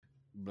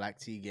Black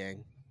tea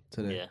gang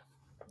today. Yeah,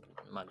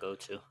 my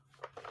go-to.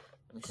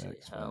 Let me see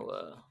Facts, how.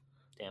 facts.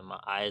 Damn, my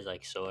eyes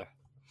like sore.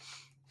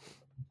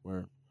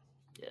 Word.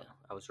 Yeah,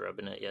 I was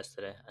rubbing it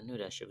yesterday. I knew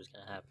that shit was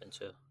gonna happen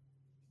too.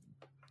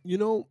 You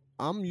know,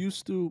 I'm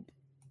used to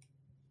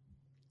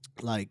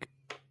like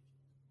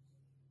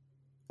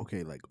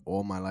like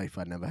all my life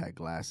I never had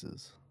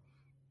glasses.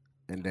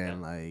 And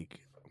then like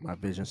my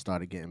vision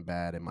started getting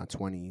bad in my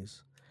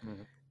 20s.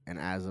 Mhm. And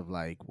as of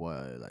like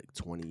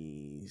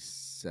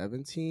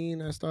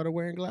 2017 I started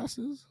wearing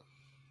glasses.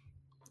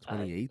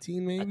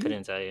 2018 I maybe.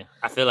 couldn't tell you.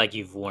 I feel like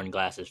you've worn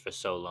glasses for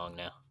so long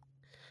now.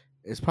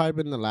 It's probably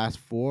been the last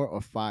 4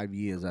 or 5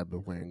 years I've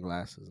been wearing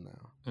glasses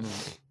now.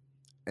 Mhm.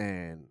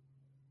 And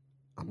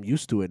I'm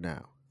used to it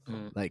now.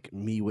 Mhm. Like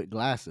me with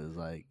glasses,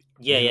 like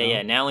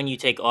Yeah. Now when you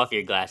take off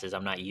your glasses,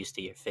 I'm not used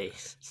to your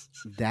face.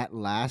 that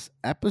last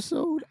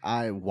episode,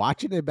 I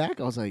watching it back,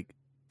 I was like,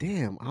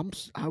 "Damn,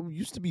 I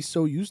used to be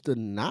so used to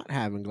not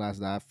having glasses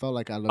that I felt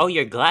like I looked." Oh,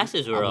 your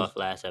glasses I were was, off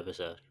last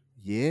episode.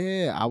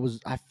 yeah,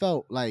 I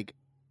felt like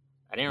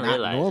I didn't not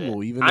realize it.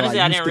 normal, even though I Honestly,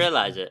 I used didn't to.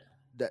 realize it.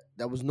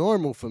 That was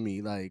normal for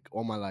me, like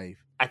all my life.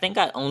 I think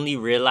I only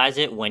realize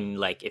it when,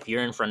 like, if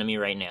you're in front of me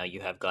right now, you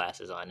have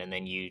glasses on, and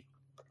then you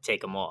take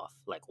them off,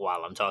 like,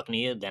 while I'm talking to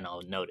you, then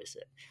I'll notice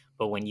it.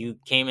 But when you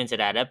came into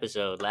that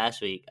episode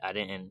last week, I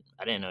didn't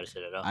notice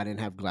it at all. I didn't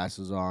have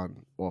glasses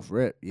on off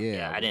rip.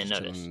 Yeah, I I was didn't just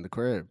chilling notice. in the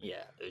crib.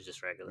 Yeah, it was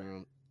just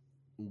regular.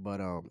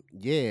 But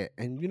yeah,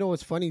 and you know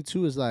what's funny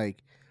too is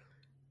like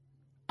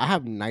I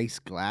have nice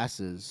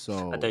glasses,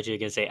 so I thought you were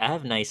gonna say I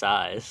have nice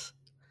eyes.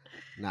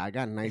 nah, I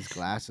got nice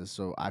glasses,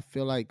 so I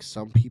feel like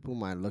some people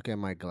might look at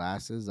my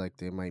glasses like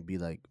they might be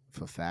like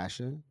for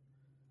fashion.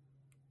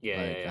 Like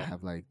I Yeah.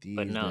 have like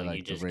But these, no, they're you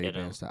like the just get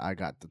them. Ray-Bans. I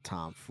got the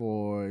Tom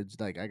Fords,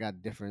 like I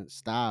got different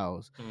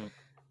styles. Mhm.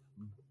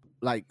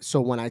 Like so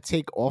when I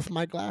take off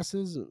my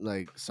glasses,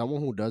 like someone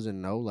who doesn't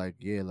know, like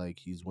yeah, like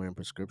he's wearing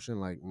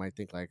prescription, like might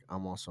think like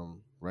I'm on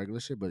some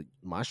regular shit, but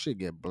my shit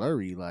get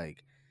blurry.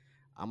 Like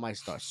I might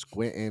start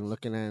squinting,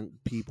 looking at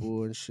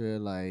people and shit,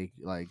 like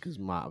cause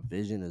my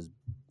vision is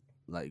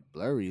like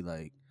blurry,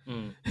 like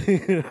Mm,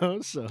 you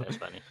know. So that's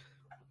funny.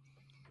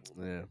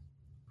 yeah,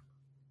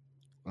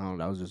 I don't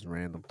know. That was just a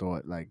random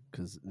thought, like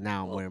cause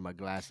now I'm Well, wearing my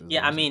glasses. yeah,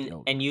 And I I was like, mean,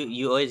 yo, and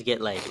you always get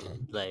like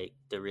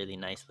the really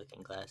nice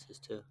looking glasses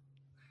too.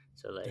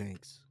 So like,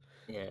 thanks,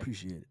 yeah,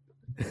 appreciate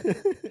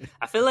it.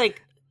 I feel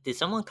like did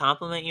someone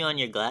compliment you on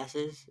your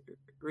glasses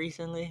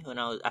recently?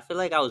 I feel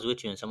like I was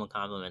with you and someone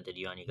complimented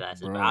you on your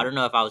glasses, but I Bro, don't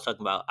know if I'm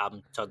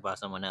talking about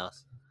someone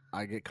else.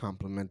 I get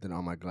complimented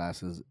on my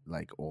glasses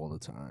like all the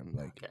time,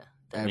 like Okay,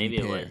 then every maybe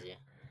it pair. was you.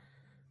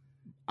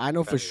 I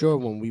know for Probably sure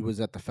was. when we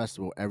was at the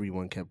festival,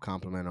 everyone kept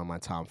complimenting on my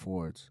Tom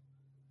Fords.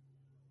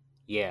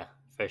 Yeah,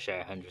 for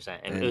sure, 100%. And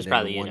it And was then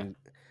probably you.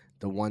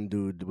 the one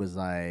dude was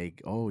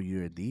like, "Oh,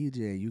 you're a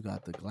DJ. You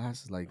got the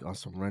glasses like on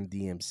some Run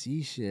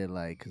DMC shit,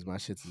 like, cause my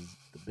shit's is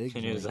the big."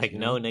 And it was joints, like, you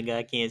no, know? nigga,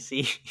 I can't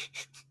see.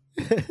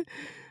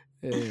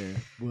 Yeah,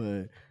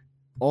 but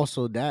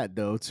also that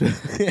though too.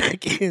 I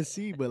can't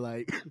see, but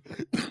like,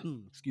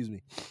 excuse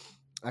me,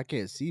 I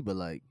can't see, but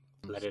like,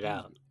 Let it excuse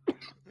out. me.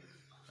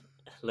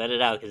 Let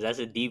it out, because that's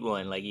a deep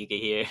one. Like, you can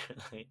hear.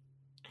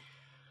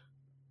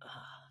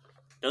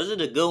 Those are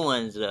the good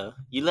ones, though.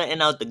 You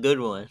letting out the good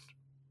one.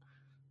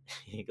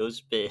 Go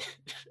spit.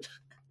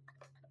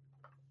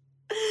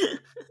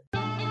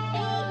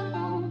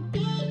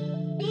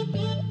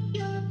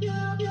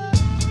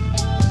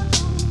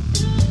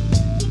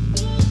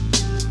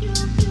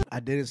 I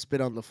didn't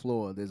spit on the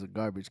floor. There's a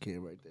garbage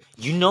can right there.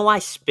 You know, I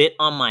spit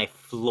on my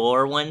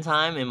floor one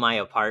time in my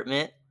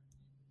apartment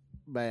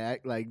But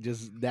act like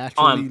just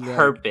naturally, on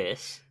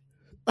purpose.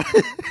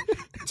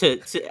 to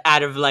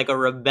out of like a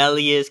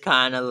rebellious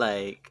kind of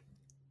like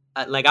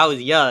I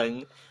was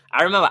young.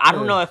 I remember, I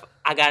don't know if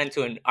I got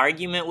into an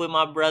argument with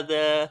my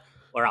brother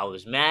or I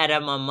was mad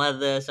at my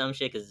mother or some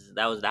shit, because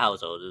that was the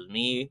household. It was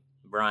me,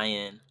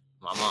 Brian,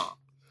 my mom.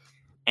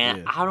 And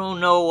Yeah. I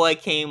don't know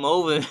what came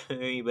over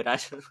me, but I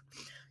just,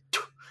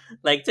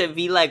 like, to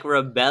be like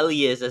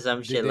rebellious or some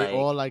Did shit. they Like,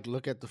 all like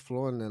look at the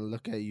floor and then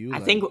look at you? I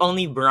like, think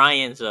only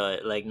Brian saw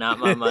it, like not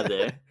my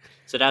mother.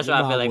 So that's your why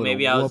I feel mom like would've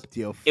maybe I was. whooped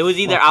your It was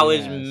either I fucking was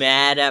ass.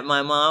 mad at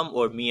my mom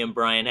or me and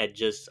Brian had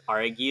just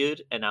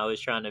argued and I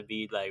was trying to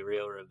be like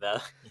real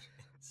rebellious.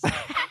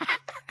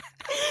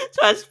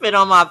 So I spit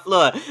on my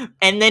floor.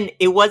 And then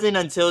it wasn't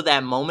until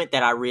that moment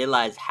that I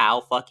realized how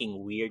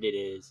fucking weird it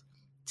is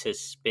to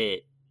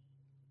spit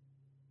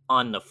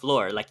on the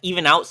floor, like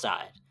even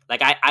outside.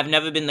 Like I've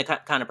never been the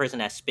kind of person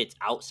that spits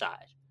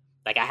outside.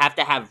 Like I have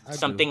to have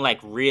something like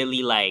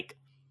really like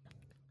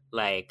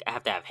I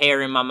have to have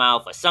hair in my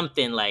mouth or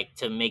something like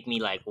to make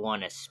me like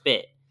want to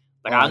spit.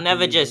 But I'll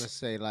never just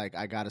say like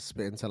I gotta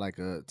spit into like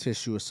a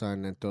tissue or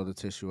something and throw the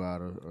tissue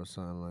out or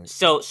something like.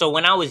 So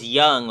when I was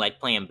young, like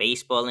playing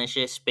baseball and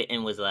shit,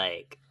 spitting was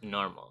like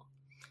normal.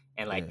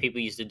 And like people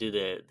used to do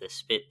the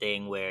spit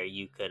thing where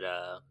you could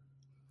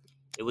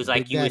it was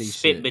like Big you would Daddy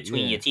spit shit,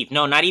 between yeah. your teeth.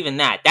 No, not even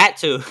that. That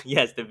too.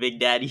 Yes, the Big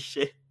Daddy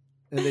shit.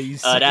 And then you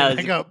suck that it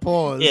was back up.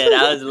 Pause. yeah,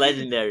 that was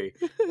legendary.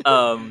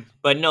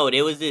 But no,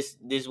 there was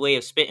this way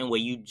of spitting where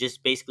you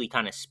just basically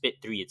kind of spit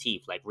through your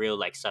teeth, like real,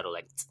 like subtle,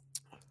 like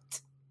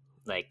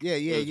Yeah,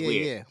 it was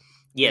weird.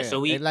 Yeah, so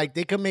we and like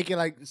they could make it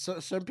like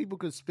certain people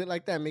could spit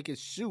like that, and make it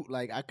shoot.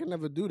 Like I could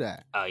never do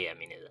that. oh yeah,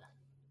 me neither.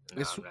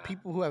 No, It's I'm not.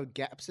 people who have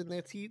gaps in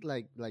their teeth,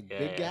 like Yeah,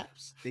 big yeah.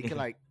 gaps. They can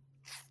like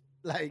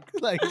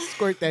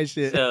squirt that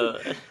shit. So,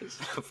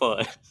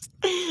 pause.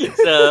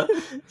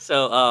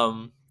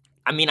 So,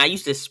 I mean, I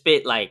used to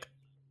spit like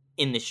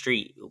in the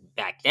street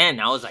back then.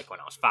 I was like when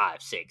I was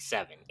 5, 6,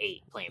 7,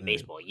 8, playing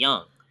baseball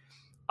young.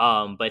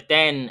 But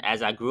then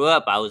as I grew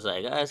up, I was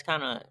like, it's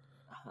kind of,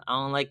 I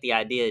don't like the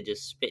idea of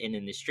just spitting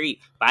in the street.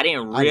 But I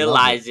didn't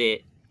realize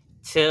it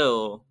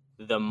till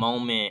the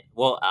moment.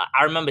 Well,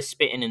 I remember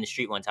spitting in the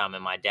street one time,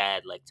 and my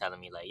dad like telling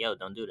me like, "Yo,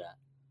 don't do that.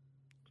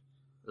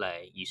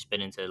 Like, you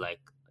spit into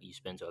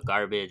a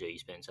garbage, or you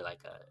spit into like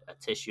a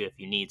tissue if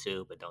you need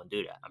to, but don't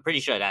do that." I'm pretty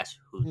sure that's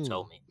who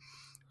told me.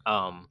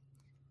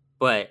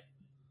 But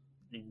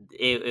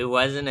it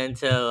wasn't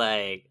until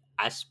like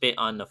I spit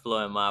on the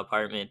floor in my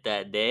apartment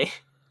that day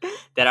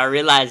that I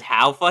realized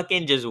how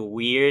fucking just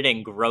weird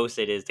and gross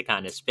it is to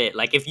kind of spit.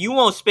 Like, if you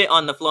won't spit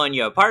on the floor in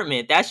your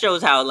apartment, that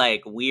shows how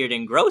like weird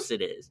and gross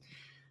it is.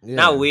 Yeah.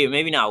 Not weird,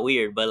 maybe not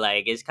weird, but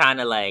like it's kind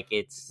of like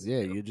it's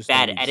you just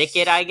bad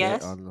etiquette, I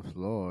guess. On the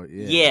floor,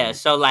 yeah.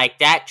 So like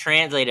that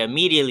translated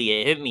immediately.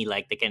 It hit me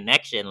like the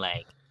connection.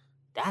 Like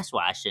that's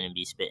why I shouldn't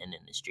be spitting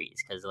in the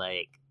streets, because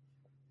like.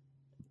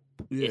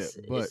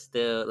 It's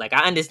still like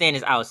I understand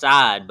it's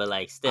outside, but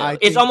like still,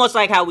 it's almost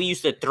like how we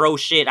used to throw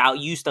shit out.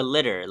 Used to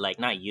litter, like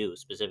not you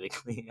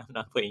specifically. I'm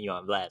not putting you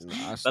on blast,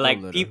 but like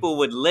litter. People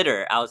would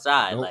litter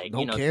outside,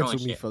 don't cancel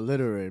me for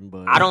littering.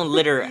 But I don't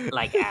litter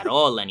like at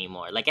all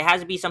anymore. Like it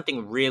has to be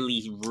something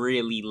really,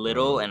 really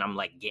little, and I'm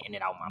like getting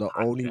it out my. The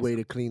only way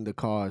to clean the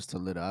car is to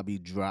litter. I'll be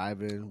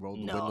driving, roll the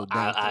window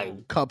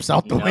down, cups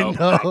out the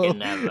window. I can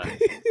never.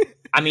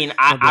 I mean,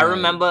 I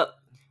remember.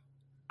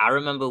 I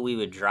remember we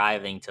were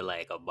driving to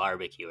like a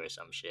barbecue or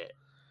some shit,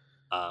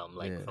 for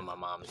my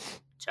mom's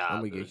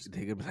job.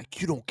 They're gonna be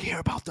like, "You don't care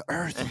about the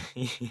earth.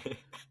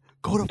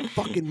 Go to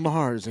fucking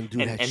Mars and do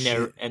that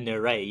shit." And they're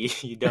right.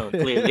 You don't,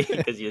 clearly,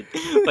 because you're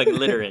like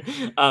littering.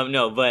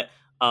 No, but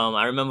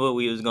I remember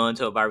we was going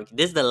to a barbecue.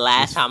 This is the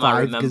last time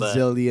I remember. 5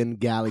 gazillion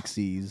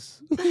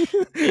galaxies. This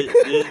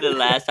is the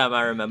last time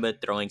I remember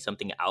throwing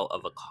something out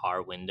of a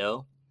car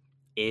window.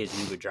 Is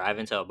we were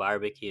driving to a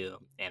barbecue,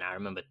 and I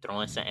remember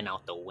throwing something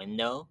out the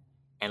window,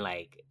 and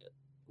like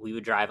we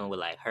were driving with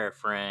like her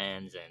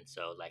friends, and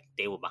so like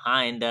they were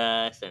behind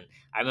us, and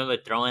I remember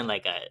throwing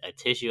like a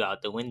tissue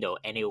out the window,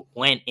 and it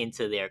went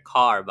into their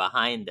car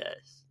behind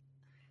us.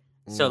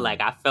 So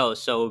like I felt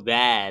so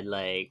bad,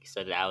 like,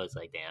 so that I was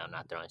like, damn, I'm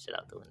not throwing shit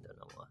out the window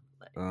no more.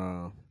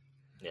 Like,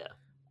 yeah.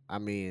 I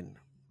mean,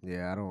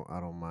 yeah, I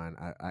don't mind.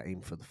 I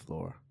aim for the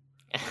floor.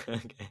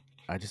 Okay.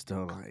 I just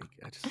don't like.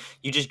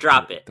 You just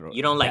drop it.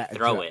 You don't like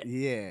throw it.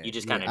 Yeah. You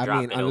just kind of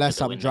drop it. Unless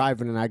I'm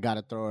driving and I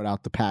gotta throw it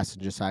out the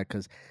passenger side,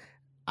 because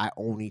I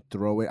only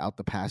throw it out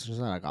the passenger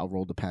side. Like I'll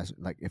roll the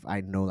passenger. Like if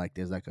I know like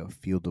there's like a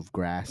field of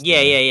grass.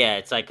 Yeah.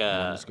 It's like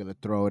I'm just gonna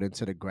throw it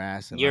into the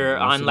grass. And you're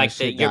on like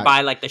you're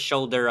by like the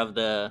shoulder of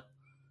the.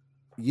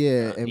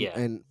 Yeah,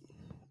 and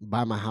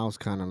by my house,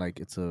 kind of like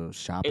it's a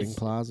shopping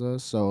plaza,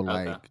 so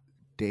like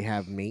they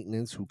have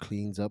maintenance who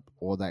cleans up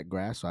all that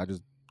grass. So I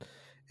just.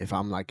 If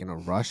I'm like in a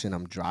rush and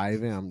I'm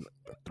driving, I'm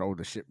throw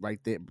the shit right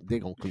there. They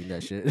gonna clean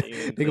that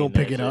shit. They gonna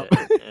pick it up. Yeah,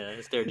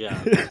 it's their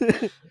job.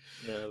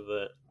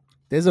 But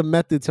there's a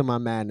method to my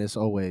madness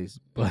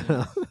always.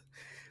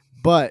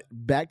 But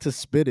back to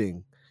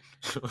spitting.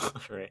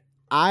 Right.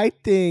 I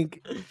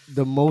think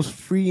the most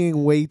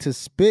freeing way to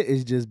spit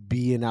is just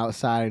being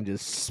outside and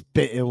just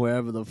spitting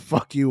wherever the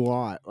fuck you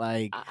want.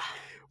 Like.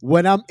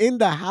 When I'm in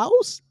the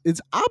house, it's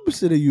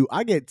opposite of you.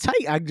 I get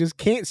tight. I just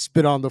can't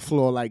spit on the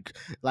floor like.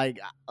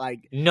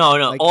 No.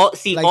 Like, all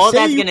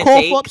that's gonna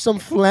take up some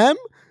phlegm.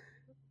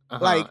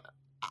 Like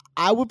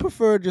I would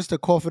prefer just to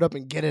cough it up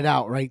and get it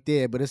out right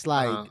there. But it's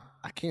like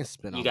I can't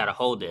spit. You gotta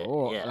hold it.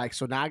 Yeah. Like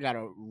so now I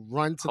gotta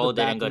run to the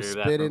bathroom, and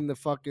spit in the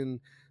fucking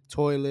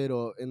toilet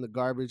or in the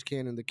garbage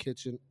can in the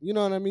kitchen. You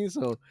know what I mean?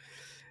 So.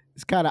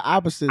 It's kind of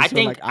opposite. I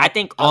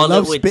think all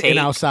it would take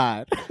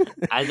outside.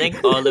 I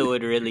think all it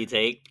would really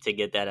take to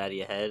get that out of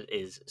your head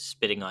is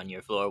spitting on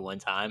your floor one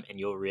time, and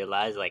you'll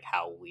realize like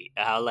how weird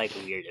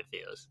it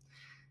feels.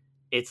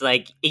 It's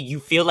like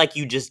you feel like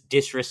you just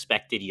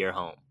disrespected your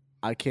home.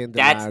 I can't.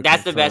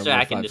 That's the best way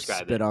I can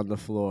describe it. Spit on the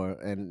floor,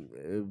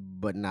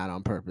 but not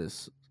on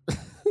purpose.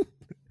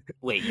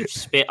 Wait, you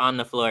spit on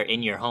the floor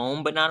in your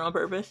home, but not on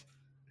purpose?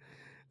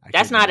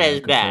 That's not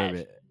as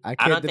bad. I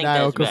can't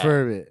deny or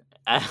confirm it.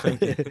 I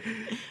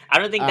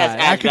don't think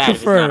that's as I can bad.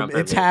 Confirm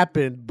it's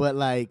happened, but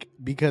like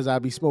because I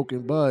be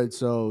smoking bud,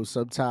 so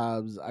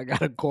sometimes I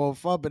gotta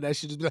cough up, and that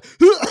should just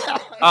be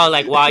like, oh,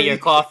 like while you're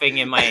coughing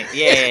in my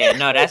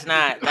no,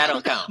 that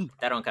don't count.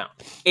 That don't count.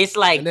 It's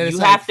like you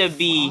have to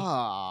be.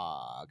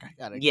 I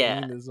gotta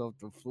clean this off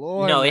the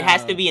floor. No, it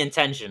has to be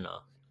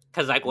intentional.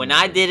 Cause like when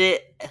I Nah, did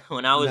it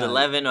when I was nah.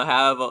 11 or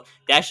however,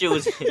 that shit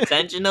was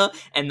intentional.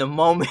 And the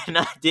moment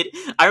I did,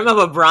 I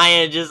remember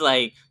Brian just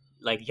like,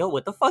 yo,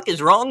 what the fuck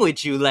is wrong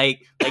with you?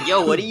 Like,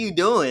 yo, what are you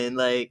doing?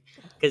 Like,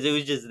 cause it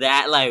was just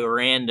that like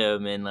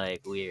random and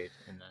like weird.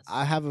 And I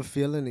that's have a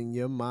feeling in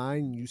your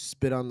mind you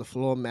spit on the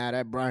floor mad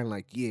at Brian,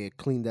 like, yeah,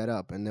 clean that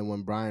up. And then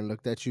when Brian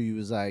looked at you, you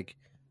was like,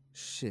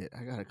 shit,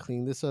 I gotta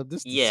clean this up.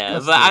 This yeah,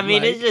 but I disgusting.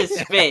 mean it's Like just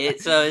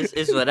spit, so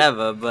it's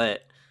whatever.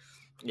 But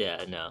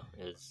yeah, no,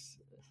 it's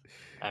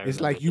I it's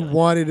remember like you doing that.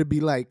 wanted to be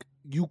like,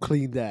 you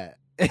clean that.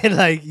 And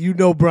like you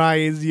know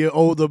Brian's your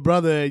older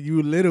brother and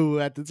you little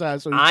at the time,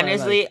 so you probably like,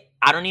 Honestly,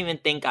 I don't even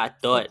think I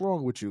fuck thought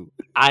wrong with you?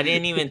 I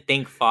didn't even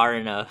think far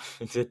enough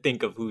to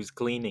think of who's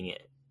cleaning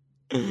it.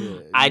 Yeah,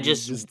 I you was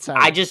just just I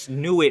tight. just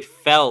knew it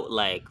felt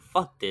like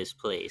fuck this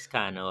place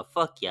kind of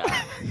fuck y'all.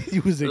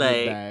 You was in your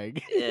Like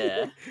bag.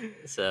 yeah.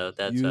 So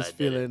that's You why was I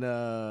did it.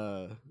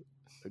 feeling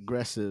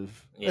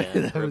aggressive. Yeah, That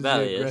was your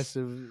rebellious.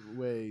 aggressive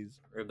ways.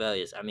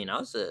 Rebellious. I mean, I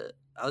was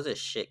a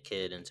shit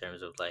kid in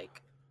terms of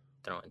like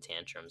throwing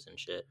tantrums and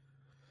shit.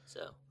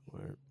 So,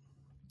 Word.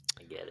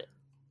 I get it.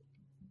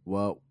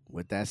 Well,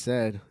 with that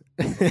said,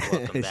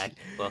 Welcome back.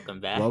 Welcome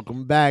back.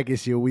 welcome back.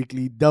 It's your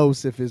weekly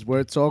dose. If it's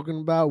worth talking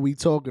about, we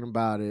talking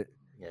about it.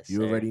 Yes, You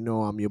sir. already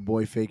know I'm your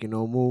boy faking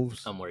no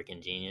moves. I'm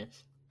working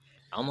genius.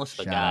 I almost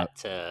Shout forgot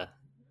to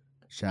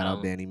Shout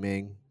out Danny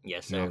Ming.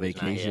 Yes, He sir. on Who's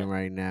not vacation here?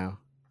 right now.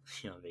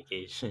 He on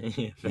vacation.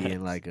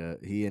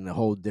 He in a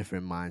whole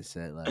different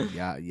mindset. Like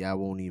y'all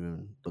won't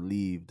even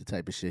believe the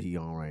type of shit he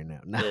on right now.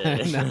 Nah, Yeah.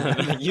 nah.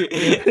 That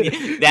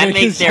Make it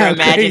makes their sound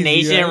crazy,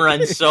 imagination right?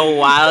 run so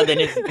wild, and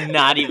it's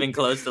not even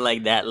close to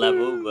like that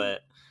level.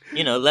 But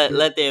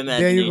let the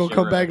Then you gonna imagination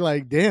come back run.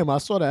 like, damn, I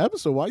saw the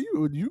episode. Why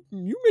you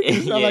making it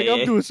sound Yeah, like I'm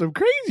yeah, doing some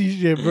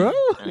crazy shit, bro?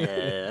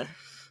 yeah.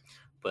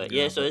 But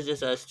yeah, Nah, so but it's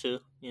just us two.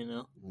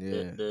 The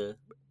yeah. the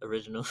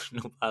original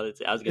no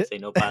politics. I was gonna say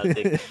no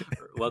politics.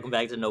 Welcome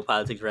back to No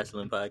Politics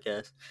Wrestling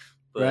Podcast.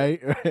 But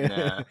Right?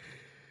 nah,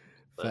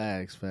 but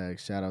Facts.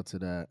 Shout out to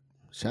that.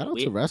 Shout no, out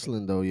to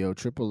wrestling though, yo.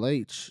 Triple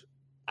H.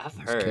 I've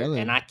He's heard, and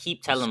killing. I keep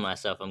He's telling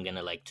myself I'm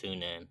gonna like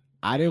tune in,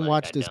 I and didn't like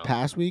watch I this don't.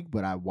 past week,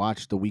 but I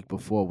watched the week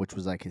before, which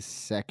was like his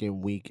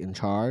second week in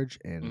charge,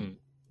 and Mm.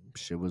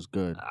 shit was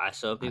good. I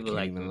saw I people can't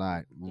like even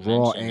lie.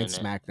 Raw and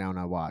mentioning it. SmackDown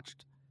I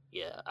watched.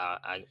 Yeah,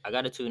 I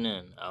gotta tune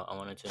in. I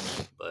want to tune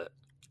in, but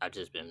I've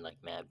just been like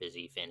mad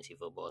busy. Fantasy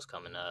football's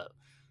coming up.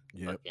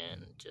 Yep.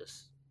 Fucking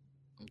just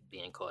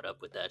being caught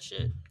up with that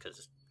shit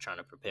because trying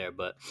to prepare.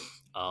 But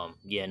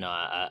yeah, no,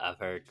 I've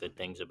heard good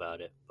things about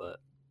it. But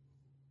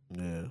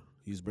Yeah.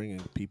 He's bringing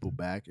people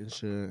back and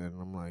shit,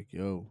 and I'm like,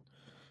 yo,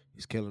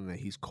 he's killing it.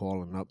 He's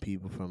calling up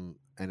people from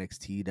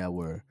NXT that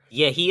were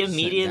yeah, he sent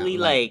immediately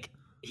down, like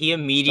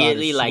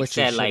started like switching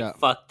said shit like up.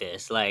 fuck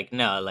this. Like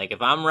no, like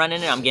if I'm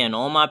running it, I'm getting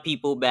all my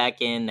people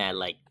back in that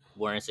like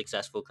weren't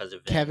successful because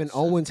of Kevin Vince.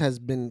 Owens has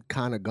been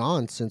kind of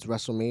gone since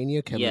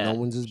WrestleMania. Kevin Yeah,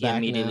 Owens is he back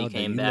immediately now. That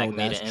came back, made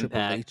that's an Triple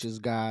impact. H's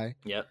guy.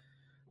 Yep,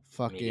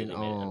 Fucking immediately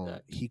made an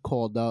impact. he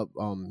called up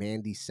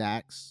Mandy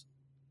Sachs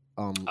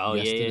Oh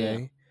yesterday.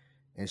 yeah.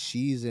 And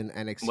she's in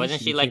NXT.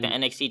 Wasn't she like the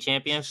NXT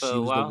champion for She a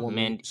was the while?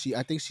 woman.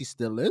 I think she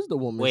still is the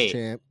woman's Wait,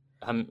 champ.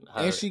 her,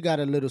 And she got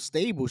a little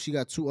stable. She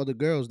got two other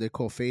girls. They're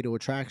called Fatal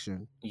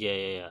Attraction.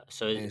 yeah.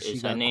 So And she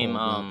is her got name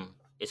called up.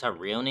 is her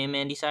real name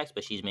Mandy Sachs,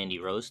 but she's Mandy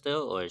Rose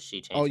still, or is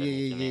she Oh changed her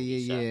name to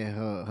Mandy Sachs? yeah.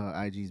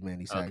 Her IG's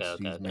Mandy Sachs. Okay.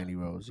 She's Mandy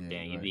Rose. Yeah,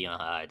 Damn, you right. be on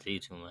her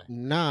IG too much.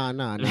 Nah,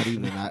 not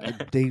even.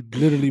 They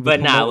literally were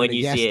But nah, promoting when it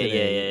you see it,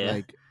 yesterday. yeah.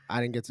 Like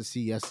I didn't get to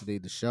see yesterday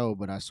the show,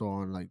 but I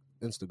saw on like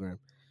Instagram.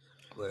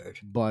 Word.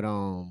 But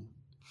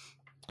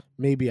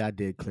maybe I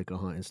did click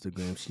on her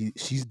Instagram.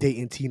 She's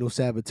dating Tino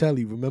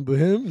Sabatelli. Remember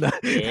him?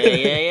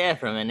 yeah,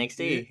 from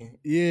NXT.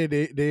 Yeah,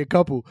 they a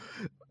couple.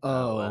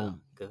 Oh wow,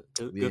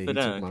 good for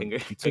them.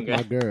 He took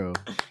my girl.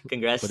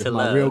 Congrats But to if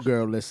my Love. real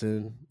girl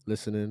listening,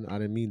 I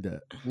didn't mean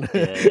that.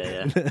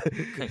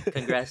 Yeah.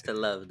 Congrats to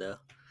Love though.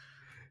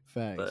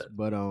 Facts.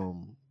 But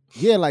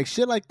yeah, like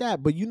shit like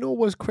that. But you know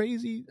what's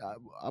crazy?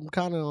 I'm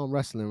kind of on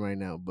wrestling right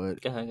now, but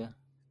Go ahead.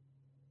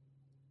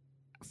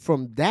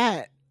 from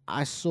that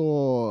I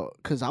saw,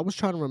 because I was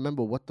trying to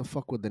remember what the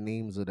fuck were the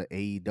names of the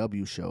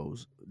AEW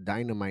shows.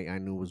 Dynamite I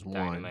knew was one.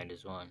 Dynamite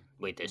is one.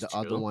 Wait, there's the two?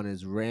 other one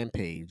is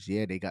Rampage.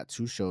 Yeah, they got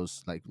two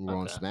shows like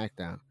Raw and Okay.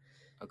 SmackDown.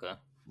 Okay.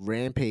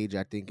 Rampage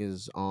I think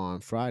is on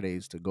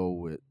Fridays to go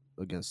with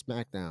against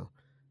SmackDown.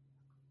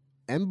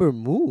 Ember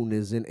Moon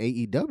is in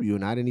AEW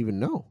and I didn't even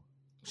know.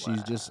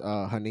 She's just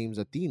her name's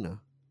Athena.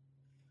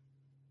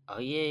 Oh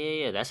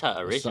yeah. That's her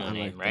or original something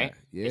name, like right? that.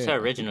 Yeah, It's her I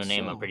original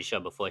think name. I'm so. pretty sure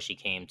before she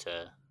came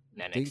to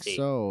NXT. I think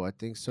so.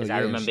 Because Yeah, I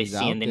remember she's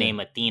seeing out the there. name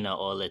Athena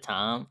all the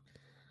time,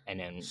 and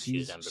then she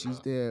was Ember She's Moon.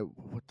 there.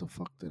 What the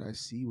fuck did I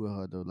see with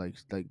her though? Like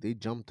they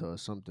jumped her or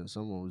something.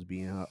 Someone was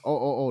being her.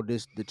 Oh,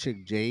 the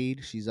chick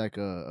Jade. She's like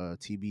a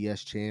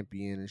TBS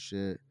champion and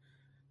shit.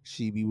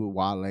 She be with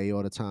Wale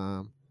all the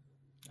time.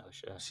 Oh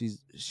sure.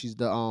 She's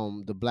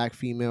the black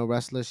female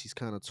wrestler. She's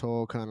kind of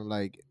tall, kind of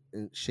like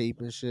in shape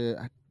and shit.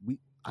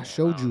 I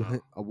showed you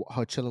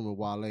her chilling with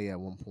Wale at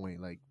one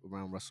point, like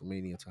around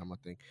WrestleMania time, I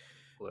think.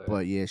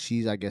 But yeah,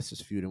 she's I guess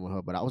is feuding with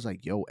her. But I was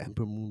like, yo,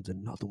 Ember Moon's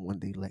another one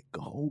they let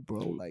go, bro.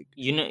 Like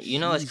You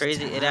know what's she's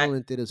crazy?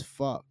 talented as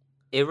fuck.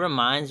 It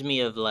reminds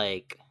me of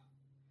like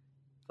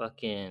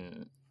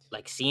fucking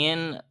like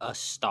seeing a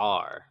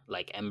star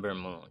like Ember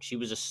Moon. She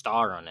was a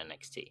star on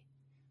NXT.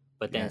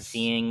 But then Yes.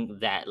 seeing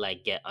that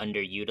like get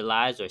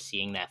underutilized or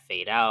seeing that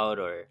fade out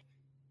or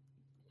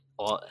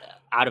all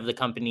out of the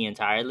company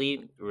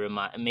entirely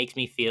makes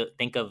me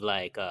think of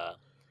like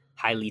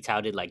highly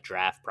touted like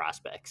draft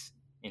prospects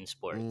in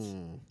sports.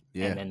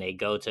 Yeah. And then they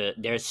go to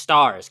there's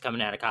stars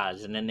coming out of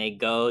college and then they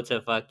go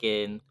to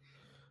fucking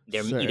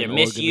they're either Certain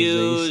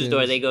misused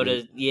or they go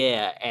organizations,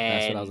 to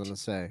That's what I was and gonna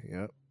say.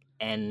 Yep.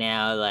 and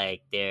now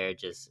like they're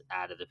just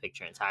out of the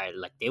picture entirely.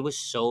 Like there was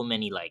so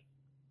many like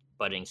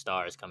budding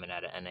stars coming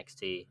out of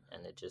NXT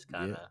and it just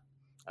kind of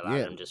a lot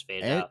of them just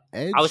faded out.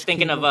 Edge I was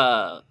thinking came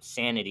of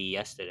Sanity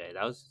yesterday.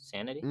 That was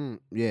Sanity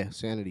yeah,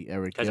 Sanity,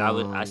 Eric because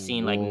Young, I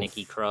seen like Wolf,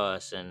 Nikki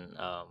Cross and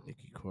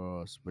Nikki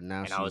Cross, but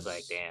now and I was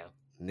like, damn.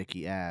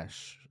 Nikki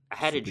Ash. I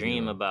had a superhero.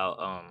 dream about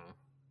I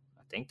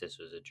think this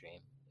was a dream,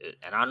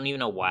 and I don't even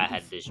know why I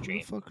had this dream.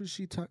 Who the fuck was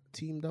she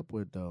teamed up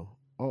with though?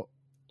 Oh,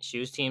 she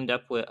was teamed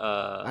up with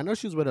I know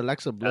she was with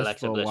Alexa Bliss,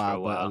 for a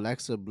while, but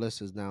Alexa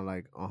Bliss is now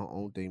like on her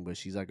own thing, but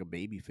she's like a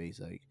baby face.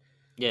 Like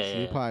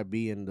she'll probably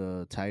be in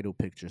the title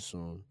picture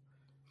soon.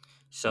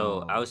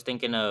 So I was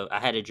thinking I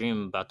had a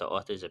dream about the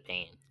Authors of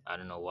Pain. I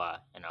don't know why,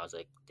 and I was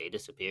like, they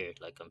disappeared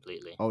like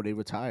completely. Oh, they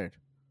retired.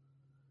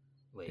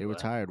 Wait, they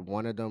retired.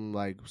 One of them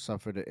like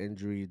suffered an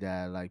injury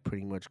that like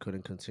pretty much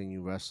couldn't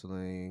continue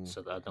wrestling.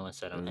 So the other one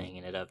said I'm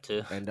hanging it up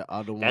too. And the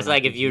other one, that's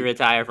like if you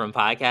retire from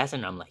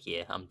podcasting, I'm like,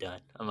 yeah, I'm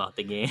done. I'm out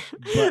the game.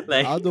 But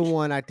like, the other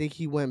one, I think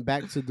he went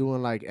back to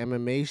doing like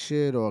MMA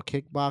shit or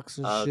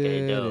kickboxing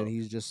shit, and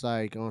he's just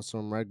like on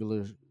some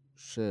regular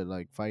shit,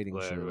 like fighting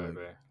shit. Like,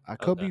 I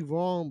could be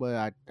wrong, but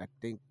I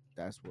think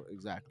that's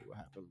exactly what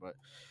happened. But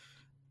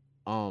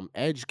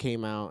Edge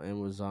came out and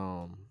was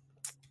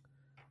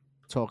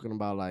talking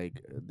about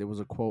like there was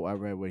a quote I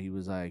read where he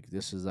was like,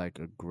 "This is like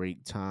a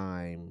great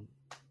time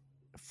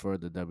for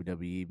the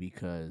WWE,"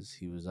 because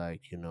he was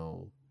like,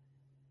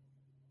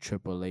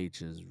 Triple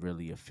H is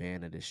really a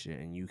fan of this shit,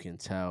 and you can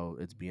tell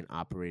it's being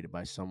operated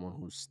by someone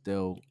who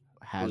still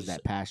has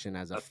that passion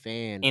as a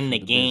fan in the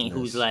game,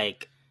 business. who's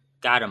like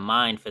got a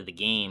mind for the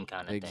game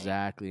kind of thing.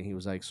 Exactly. And he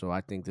was like, so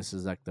I think this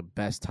is like the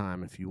best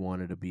time if you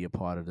wanted to be a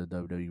part of the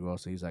WWE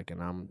roster. He's like,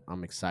 and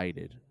I'm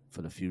excited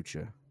for the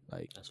future.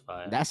 Like, that's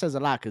fine. That says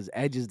a lot because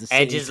Edge is the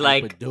same type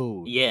like, of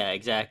dude. Yeah,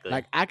 exactly.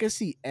 Like I can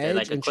see Edge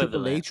like and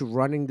Triple H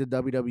running the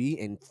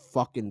WWE and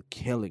fucking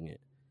killing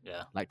it.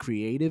 Yeah. Like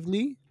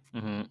creatively.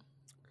 Mm-hmm.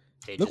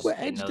 Look what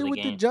Edge did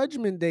with the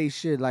Judgment Day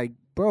shit. Like,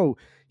 bro,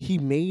 he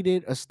made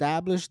it,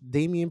 established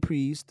Damian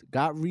Priest,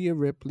 got Rhea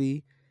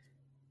Ripley,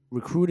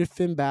 recruited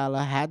Finn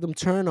Balor, had them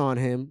turn on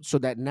him so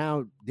that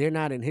now they're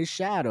not in his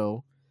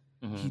shadow.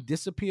 Mm-hmm. He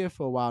disappeared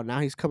for a while. Now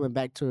he's coming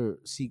back to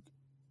seek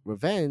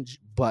revenge,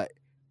 but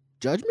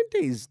Judgment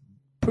Day is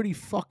pretty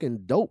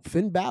fucking dope.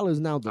 Finn Balor's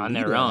now the on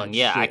leader their own.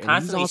 Yeah, shit. I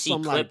constantly see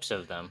clips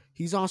of them.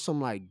 He's on some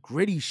like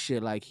gritty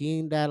shit. Like he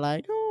ain't that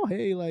like, oh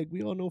hey, like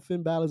we all know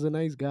Finn Balor's a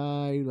nice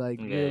guy,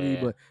 like really,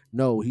 but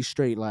no, he's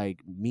straight like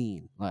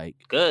mean, like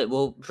good.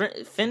 Well,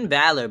 Finn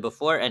Balor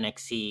before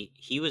NXT,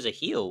 he was a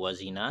heel, was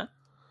he not?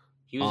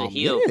 He was a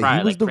heel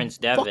prior, like Prince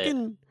Devitt.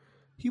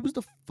 He was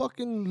the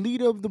fucking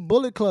leader of the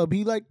Bullet Club.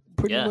 He like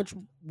pretty much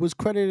was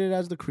credited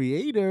as the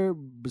creator.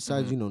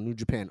 Besides, New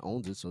Japan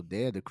owns it, so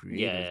they're the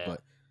creators. Yeah.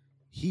 But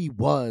he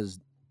was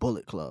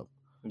Bullet Club.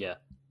 Yeah.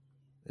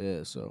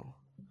 Yeah. So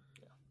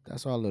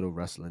that's our little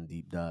wrestling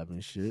deep dive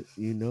and shit.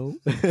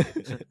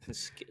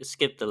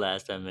 Skip the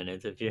last 10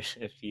 minutes if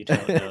you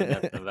don't know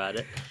nothing about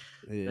it.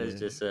 Yeah. It's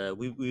just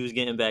we was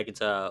getting back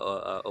into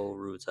our old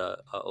roots, our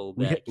old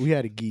back. We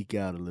had to geek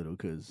out a little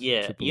because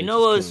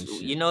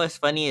what's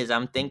funny is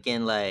I'm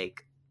thinking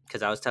like,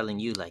 because I was telling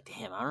you like,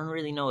 damn, I don't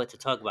really know what to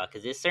talk about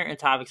because there's certain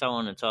topics I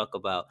want to talk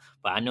about,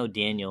 but I know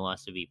Daniel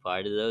wants to be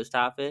part of those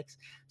topics,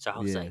 so I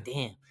was like,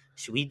 damn,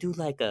 should we do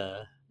like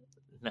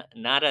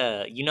not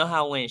a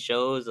how when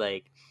shows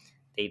like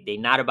they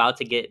not about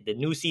to get the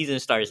new season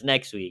starts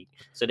next week,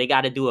 so they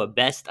got to do a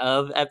best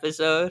of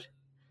episode.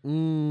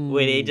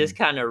 Where they just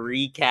kind of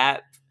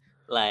recap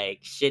like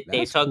shit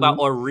they talk about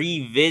or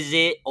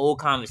revisit old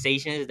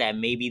conversations that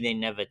maybe they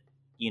never,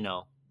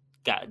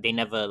 they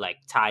never like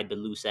tied the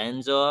loose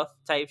ends off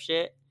type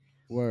shit.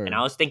 Word. And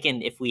I was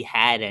thinking if we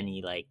had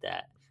any like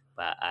that,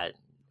 but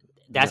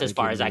that's as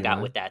far as I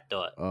got with that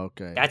thought.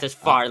 Okay. That's as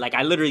far, like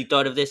I literally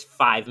thought of this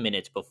 5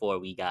 minutes before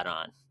we got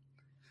on. I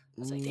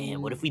was like,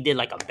 damn, what if we did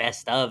like a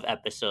best of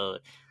episode,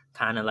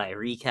 kind of like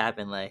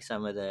recapping like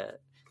some of the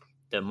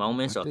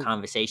moments or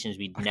conversations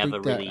we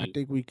never really. I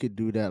think we could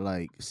do that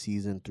like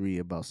season 3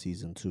 about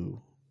season 2.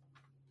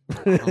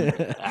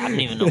 I don't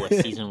even know what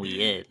season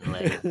we in.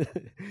 Like,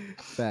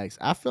 facts.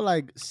 I feel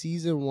like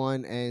season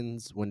 1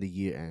 ends when the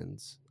year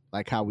ends,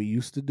 like how we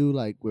used to do,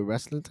 like with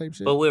wrestling type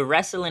shit. But with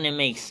wrestling, it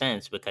makes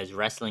sense because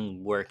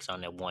wrestling works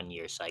on a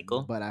 1-year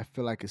cycle. But I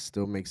feel like it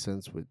still makes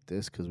sense with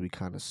this because we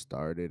kind of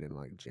started in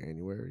like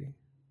January.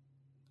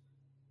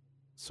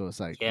 So it's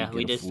like we Yeah,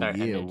 we get a did full start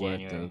end year of worth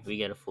January. of. We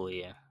get a full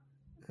year.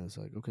 And it's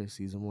like, okay,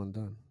 season 1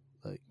 done.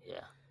 Like,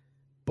 Yeah.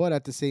 but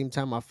at the same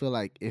time, I feel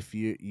like if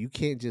you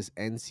can't just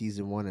end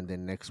season 1 and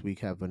then next week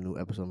have a new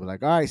episode. But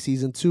like, all right,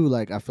 season 2.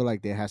 Like, I feel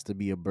like there has to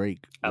be a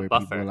break A where people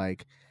are buffer.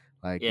 like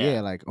Yeah.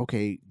 yeah, like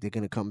okay, they're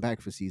gonna come back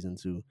for season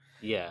 2.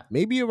 Yeah.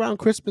 Maybe around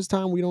Christmas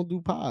time we don't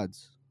do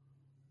pods.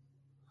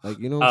 Like,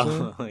 you know what I'm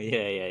saying? Oh,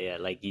 yeah.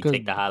 Like you Because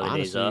take the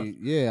holidays off. honestly,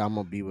 yeah, I'm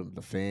gonna be with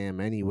the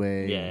fam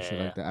anyway and shit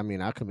Yeah. like that. I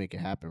mean, I could make it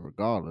happen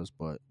regardless,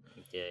 but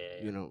Yeah.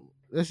 you know,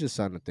 it's just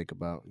something to think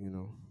about. You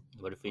know,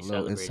 What if we a little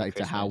celebrated insight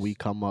to how Christmas? we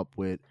come up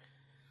with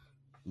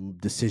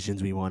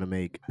decisions we want to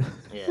make.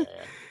 Yeah.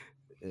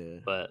 Yeah.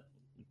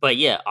 But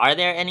yeah, are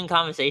there any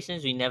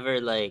conversations we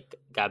never like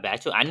got back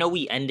to? I know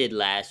we ended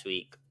last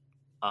week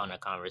on a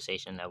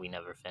conversation that we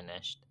never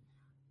finished,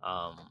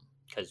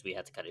 because we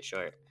had to cut it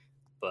short.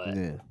 But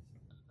Yeah.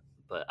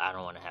 I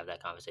don't want to have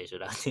that conversation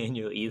without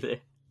Daniel either.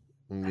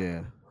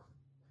 Yeah.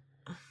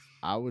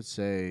 I would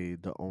say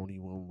the only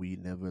one we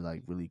never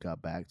like really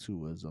got back to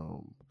was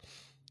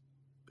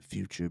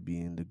Future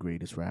being the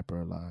greatest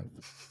rapper alive.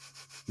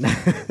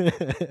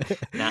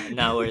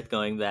 Not worth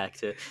going back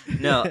to.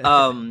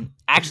 No,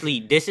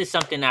 actually, this is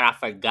something that I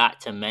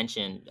forgot to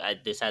mention.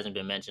 This hasn't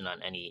been mentioned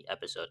on any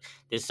episode.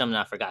 This is something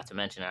I forgot to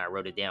mention, and I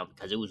wrote it down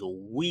because it was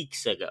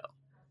weeks ago.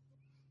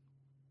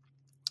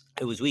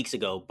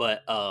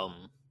 But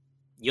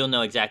you'll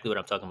know exactly what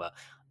I'm talking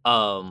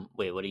about.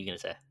 Wait, what are you gonna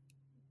say?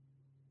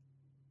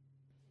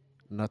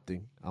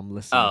 Nothing. I'm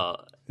listening. Oh,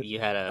 you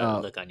had a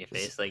look on your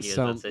face like you was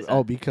about to say Oh,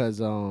 something. because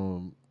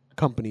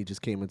company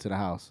just came into the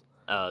house.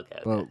 Oh, okay.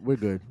 But we're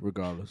good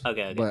regardless.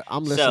 Okay. But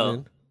I'm So,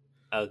 listening.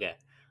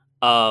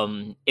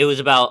 okay. It was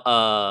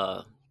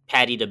about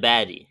Patty the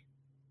Baddie.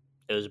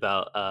 It was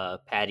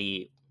about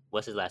Patty.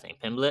 What's his last name?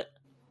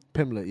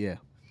 Pimblett. Yeah.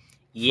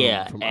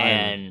 Yeah, from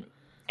Ireland.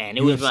 and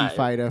it UFC was my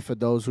fighter for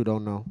those who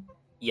don't know.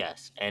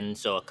 yes, and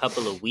so a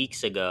couple of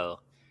weeks ago,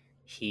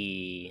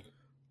 he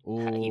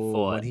fought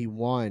when he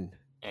won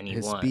and he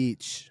his won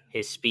speech.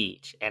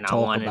 and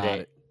Talk about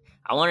it.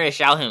 I wanted to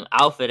shout him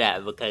out for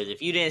that because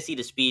if you didn't see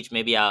the speech,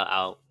 maybe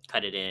I'll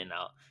cut it in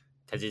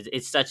because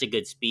it's such a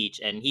good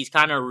speech, and he's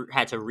kind of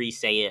had to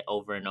re-say it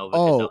over and over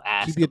because they'll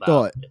ask keep your about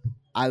thought.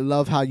 I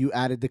love how you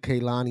added the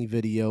Kehlani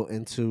video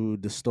into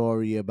the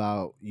story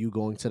about you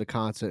going to the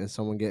concert and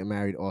someone getting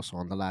married also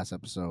on the last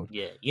episode.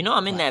 Yeah, you know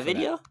I'm in that For that.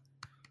 video.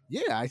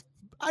 Yeah,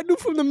 I knew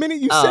from the minute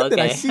you Oh, said that.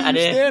 I okay. see I you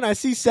didn't- there, and I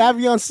see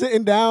Savion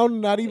sitting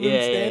down, not even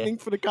Yeah, standing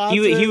for the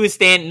concert. He was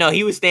standing. No,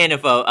 he was standing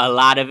for a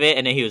lot of it,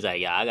 and then he was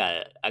like, "Yeah,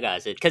 I gotta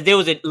sit," because there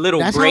was a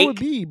little That's break. how it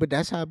be, but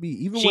that's how it be.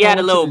 Even She when I had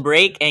a went to little the-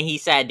 break, and he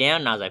sat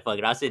down, and I was like, "Fuck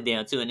it, I'll sit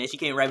down too." And then she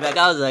came right back.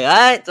 I was like, "All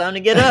right, time to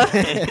get up."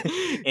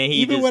 And he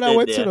even just when I stood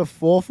went there. to the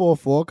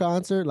 444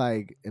 concert,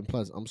 like, and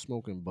plus I'm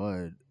smoking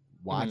bud,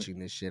 watching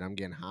this shit. I'm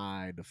getting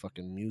high. The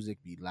fucking music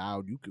be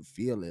loud. You could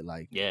feel it.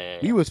 Like, Yeah.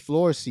 we was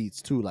floor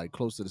seats too, like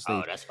close to the Oh,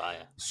 stage. that's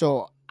fire.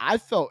 So I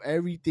felt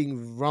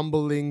everything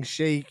rumbling,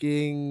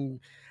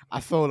 shaking.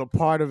 I felt a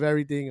part of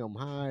everything. I'm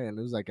high, and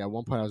it was like at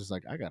one point I was just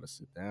like, I gotta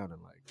sit down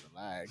and like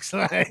relax.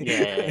 Like,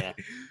 Yeah.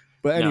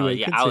 But anyway, no,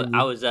 yeah, continue.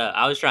 I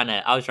was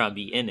trying to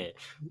be in it,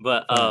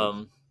 but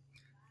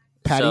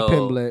Patty so,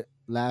 Pimblett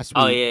last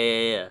week. Oh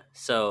yeah.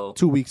 So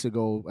 2 weeks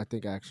ago, I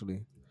think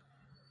actually.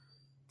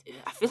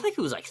 I feel like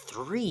it was like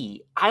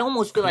 3. I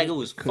almost feel like it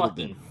was Could've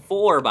fucking been.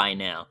 4 by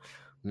now.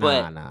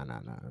 Nah.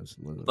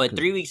 But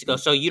 3 weeks ago.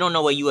 So you don't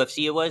know what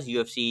UFC it was?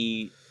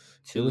 UFC.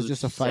 It was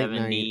just a fight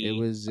night. It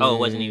was. Oh, it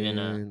wasn't even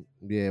a.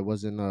 Yeah, it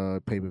wasn't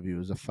a pay per view. It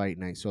was a fight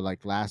night. So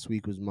like last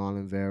week was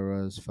Marlon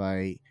Vera's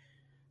fight.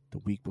 The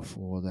week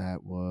before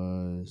that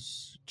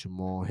was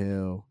Jamal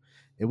Hill.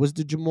 It was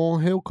the Jamal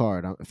Hill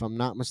card, if I'm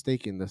not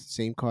mistaken. The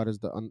same card as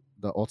the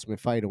Ultimate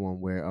Fighter one,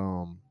 where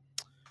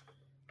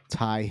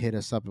Ty hit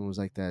us up and was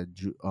like that.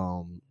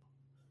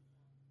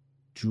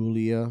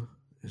 Julia,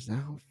 is that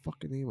her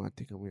fucking name? I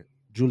think I'm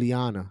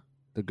Juliana,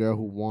 the girl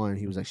who won.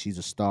 He was like, she's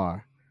a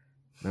star.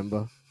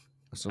 Remember?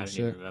 Or some I don't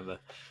shit. even remember.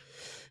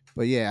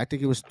 But yeah, I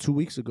think it was 2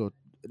 weeks ago.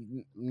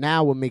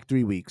 Now we'll make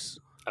 3 weeks.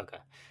 Okay.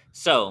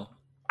 So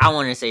I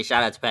want to say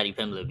shout out to Patty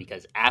Pimblett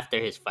because after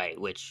his fight,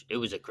 which it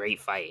was a great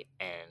fight,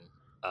 and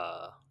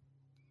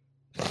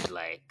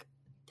like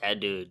that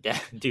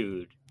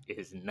dude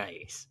is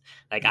nice.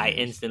 Like I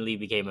instantly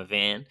became a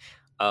fan.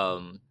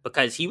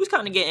 Because he was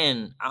kind of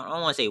getting, I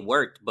don't want to say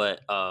worked, but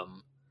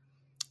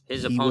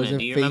his He opponent. wasn't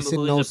Do you remember facing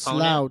who no his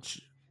opponent?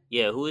 slouch.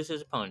 Yeah, who is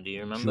his opponent? Do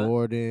you remember?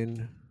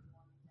 Jordan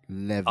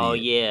Levy. Oh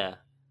yeah.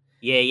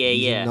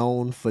 He's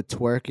known for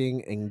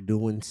twerking and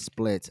doing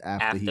splits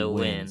after he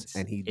wins.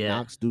 And he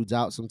knocks dudes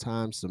out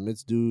sometimes,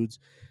 submits dudes,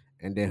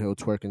 and then he'll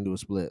twerk and do a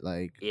split.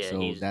 Like,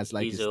 so that's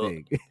like his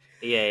thing.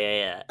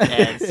 Yeah.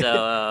 And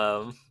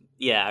so,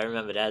 yeah, I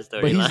remember that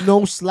story. But he's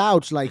no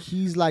slouch. Like,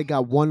 he's like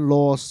got one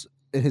loss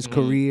in his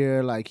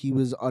career. Like, he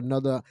was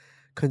another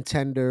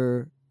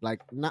contender.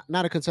 Like, not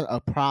a contender, a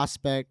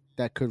prospect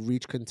that could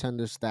reach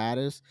contender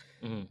status.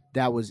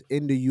 That was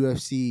in the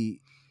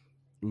UFC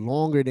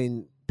longer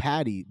than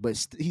Patty,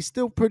 but he's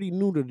still pretty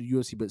new to the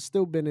UFC, but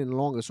still been in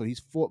longer. So he's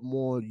fought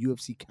more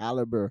UFC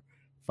caliber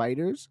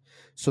fighters.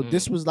 So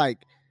this was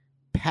like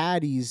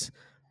Patty's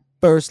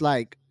first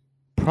like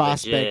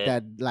prospect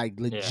that like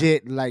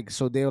legit like.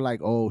 So they were like,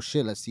 oh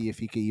shit, let's see if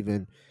he could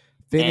even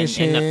finish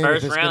him. In the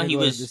first if it's round, gonna he go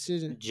to was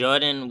decision.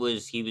 Jordan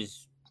was he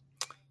was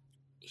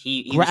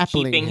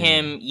Grappling keeping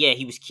him. Yeah,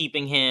 he was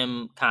keeping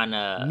him kind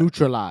of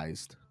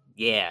neutralized.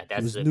 Yeah, that's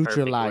He was the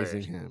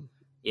neutralizing perfect word. him.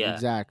 Yeah,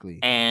 exactly.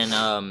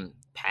 And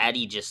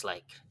Patty just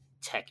like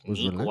Was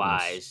technique relentless.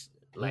 wise,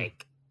 Yeah.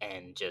 like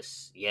and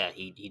just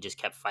he just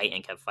kept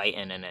fighting,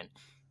 and then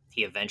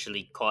he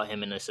eventually caught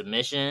him in a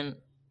submission,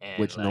 and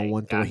Which no like,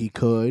 one thought he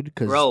could,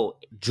 because bro,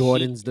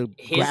 Jordan's the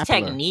his grappler.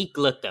 technique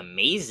looked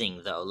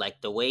amazing though. Like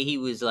the way he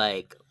was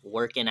like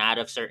working out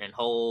of certain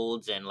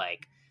holds, and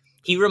like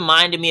he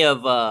reminded me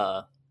of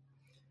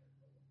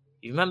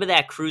you remember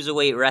that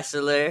cruiserweight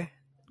wrestler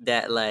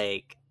that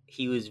like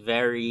he was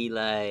very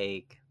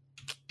like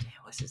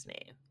what's his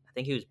name? I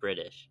think he was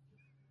British.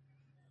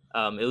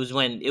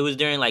 It was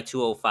during like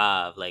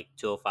 205, like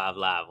 205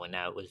 Live when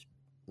that was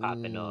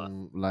popping off.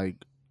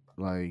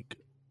 Like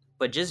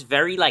But just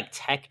very like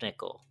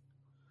technical,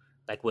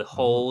 like with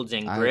holds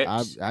and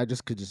grips. I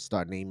just could just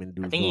start naming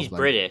dudes. I think he's off, like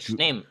British.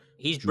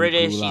 He's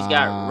British. He's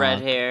got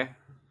red hair.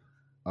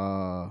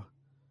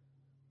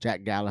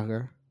 Jack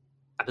Gallagher.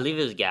 I believe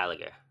it was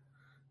Gallagher.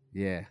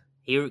 Yeah.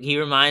 He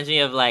reminds me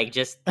of like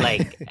just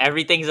like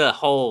everything's a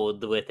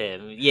hold with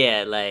him.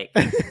 Yeah, like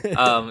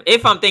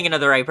if I'm thinking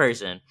of the right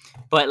person.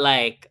 But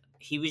like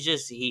he was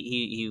just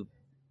he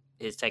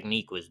his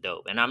technique was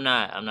dope. And I'm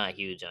not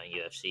huge on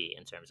UFC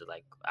in terms of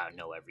like I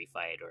know every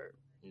fight or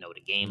know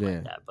the game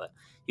like that, but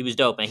he was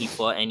dope, and he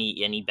fought and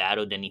he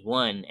battled and he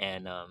won,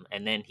 and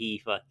then he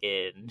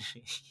fucking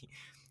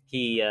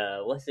he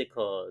what's it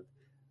called?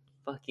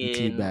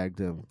 Fucking teabagged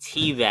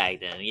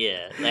him,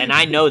 yeah. And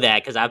I know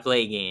that because I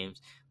play games.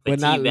 But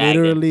not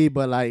literally,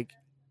 but like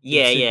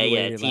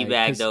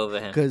teabagged over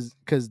him.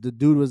 Because the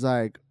dude was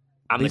like,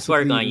 I'm gonna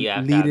twerk on you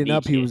after leading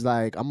up. He was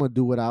like, I'm gonna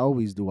do what I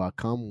always do. I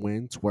come,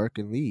 win, twerk,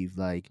 and leave.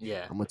 Like,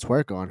 I'm gonna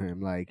twerk on him.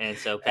 Like, and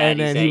so Patty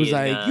then he was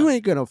like, you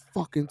ain't gonna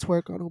fucking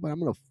twerk on nobody. I'm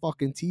gonna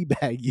fucking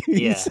teabag you.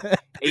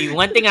 Yeah.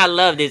 One thing I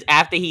loved is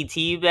after he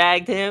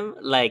teabagged him,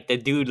 like the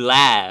dude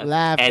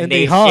laughed and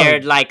they hugged.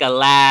 shared like a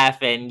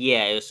laugh, and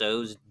so it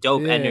was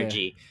dope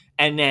energy.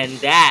 And then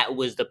that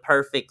was the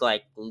perfect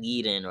like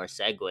lead-in or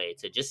segue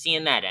to just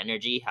seeing that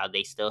energy, how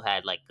they still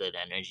had like good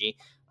energy.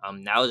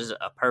 That was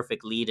a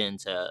perfect lead-in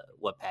to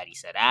what Patty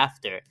said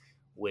after,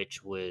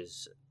 which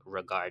was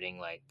regarding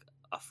like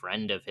a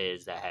friend of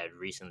his that had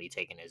recently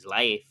taken his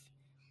life,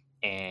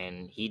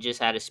 and he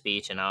just had a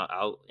speech, and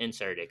I'll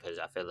insert it because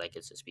I feel like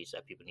it's a speech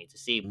that people need to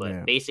see.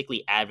 But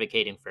basically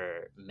advocating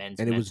for men's mental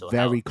health. And it was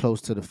very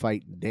close to the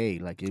fight day,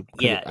 like it.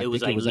 It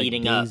was like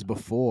leading days up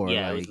before.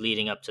 Yeah, it was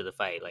leading up to the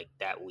fight, like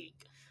that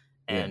week,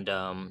 and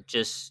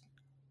just.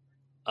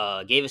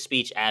 Gave a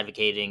speech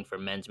advocating for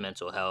men's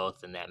mental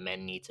health and that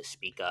men need to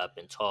speak up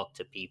and talk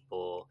to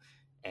people,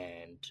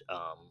 and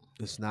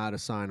it's not a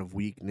sign of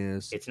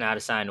weakness. It's not a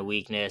sign of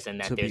weakness, and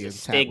that there's a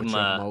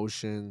stigma.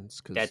 Emotions,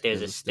 that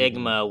there's a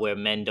stigma where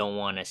men don't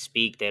want to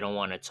speak, they don't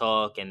want to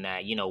talk, and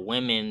that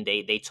women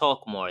they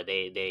talk more,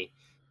 they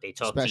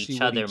talk especially to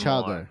each other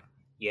more.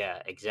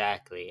 Yeah,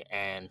 exactly,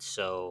 and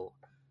so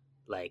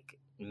like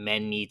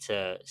men need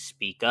to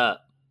speak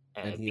up.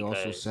 And he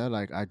also said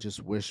like, I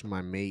just wish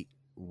my mate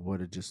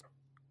would have just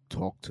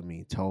talked to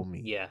me, told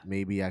me.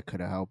 Maybe I could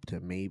have helped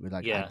him. Maybe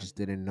I just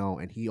didn't know.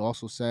 And he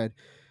also said,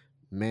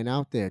 men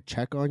out there,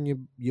 check on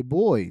your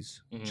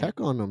boys. Mm-hmm. Check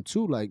on them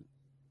too. Like,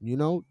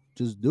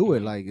 just do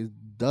it. Like, it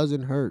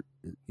doesn't hurt.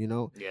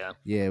 Yeah,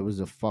 it was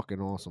a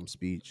fucking awesome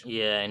speech.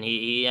 Yeah, and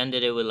he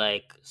ended it with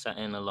like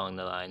something along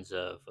the lines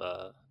of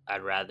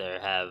I'd rather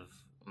have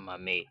my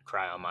mate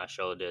cry on my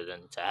shoulder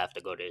than to have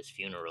to go to his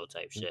funeral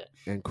type shit.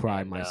 And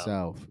cry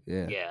myself.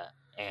 Yeah.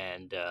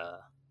 And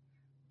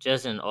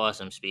just an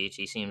awesome speech.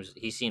 He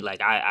seemed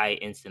like I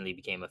instantly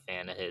became a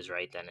fan of his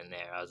right then and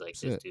there. I was like,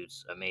 this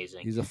dude's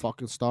amazing. He's a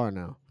fucking star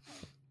now.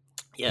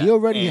 Yeah, he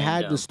already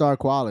had the star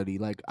quality.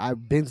 Like,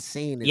 I've been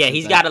saying it. Yeah,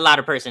 he's got a lot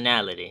of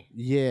personality.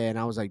 Yeah, and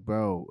I was like,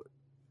 bro,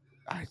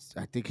 I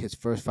think his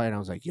first fight, I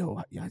was like,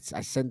 yo,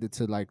 I sent it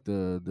to like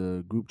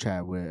the group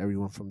chat where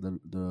everyone from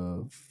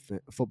the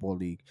football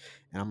league,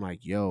 and I'm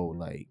like, yo,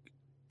 like,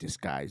 this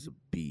guy's a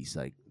beast.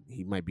 Like,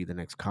 he might be the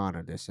next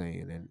Conor, they're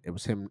saying. And it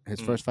was him. His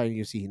first fight in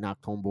UFC, he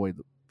knocked Homeboy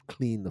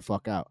clean the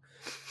fuck out.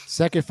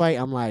 Second fight,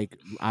 I'm like,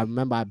 I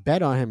remember I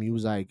bet on him. He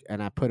was like,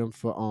 and I put him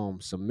for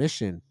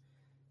submission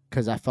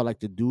because I felt like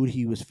the dude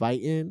he was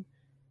fighting.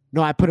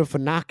 No, I put him for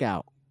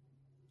knockout.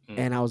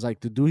 And I was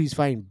like, the dude he's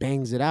fighting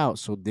bangs it out,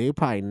 so he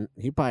probably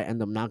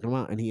end up knocking him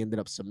out, and he ended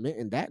up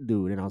submitting that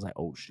dude. And I was like,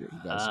 oh shit, he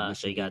got submission.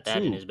 So he got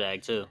that in his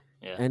bag too.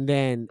 Yeah. And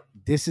then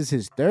this is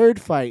his third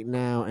fight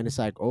now, and it's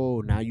like, oh,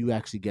 now you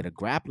actually get a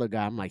grappler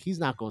guy. I'm like, he's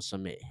not gonna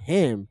submit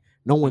him.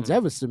 No one's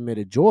ever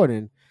submitted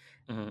Jordan,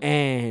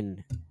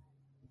 and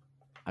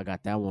I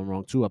got that one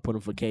wrong too. I put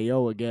him for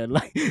KO again,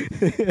 like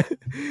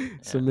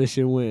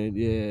submission win,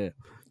 yeah.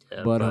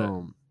 But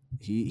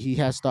He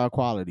has star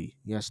quality.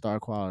 He has star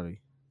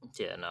quality.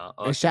 Yeah, no. And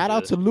Awesome shout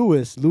out dude. to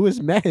Lewis. Lewis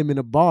met him in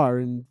a bar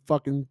in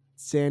fucking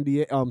San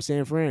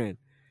Fran.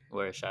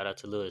 Word, shout out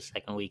to Lewis.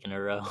 Second week in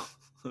a row.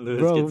 Lewis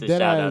Bro, gets a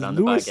dead shout ass. out on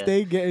the Lewis podcast.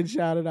 stayed getting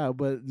shouted out,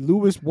 but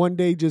Lewis one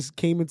day just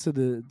came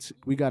into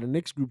we got a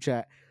Knicks group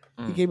chat.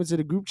 He came into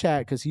the group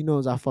chat because he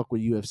knows I fuck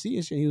with UFC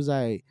and shit. He was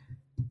like,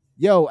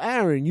 "Yo,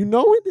 Aaron, you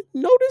know this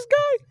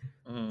guy?"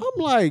 Mm.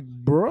 I'm like,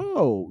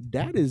 "Bro,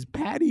 that is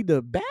Patty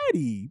the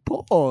Batty."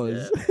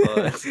 Pause.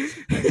 Yeah, pause.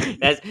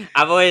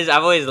 I've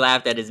always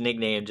laughed at his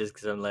nickname just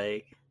because I'm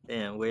like,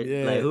 damn, where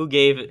Yeah. like who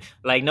gave it?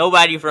 Like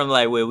nobody from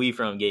like where we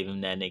from gave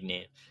him that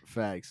nickname.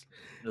 Facts.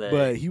 Like,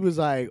 But he was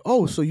like,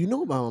 "Oh, so you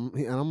know about him?"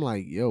 And I'm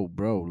like, "Yo,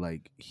 bro,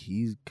 like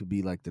he could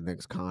be like the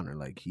next Connor.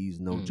 Like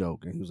he's no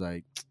joke." And he was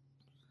like,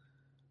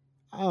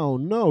 "I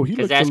don't know. He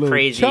 'Cause looked that's a little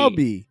crazy.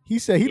 chubby." He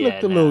said he Yeah,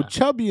 looked a little nah.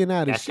 chubby and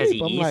out of that's because he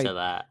shape. eats a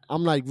lot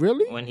I'm like,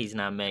 really? when he's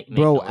not making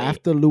Bro, weight.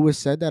 after Lewis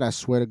said that, I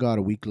swear to God,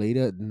 a week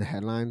later, in the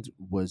headlines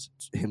was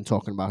him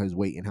talking about his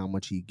weight and how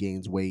much he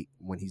gains weight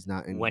when he's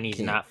not in when he's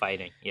camp. not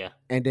fighting, yeah.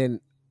 And then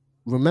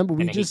remember,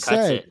 And then he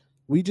cuts it.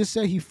 we just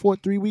said he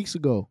fought 3 weeks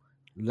ago.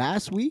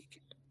 Last week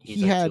He's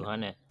he like had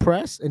 200.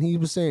 press and he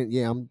was saying,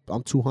 "Yeah, I'm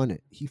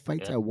 200." He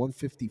fights Yeah. at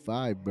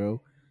 155,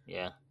 bro.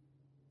 Yeah.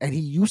 And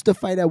he used to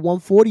fight at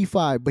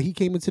 145, but he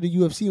came into the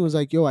UFC and was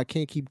like, "Yo, I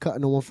can't keep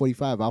cutting to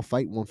 145. I'll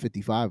fight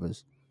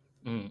 155ers."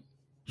 Mm.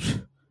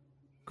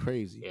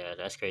 Crazy. Yeah,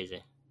 that's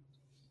crazy.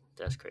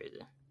 That's crazy.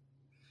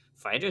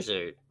 Fighters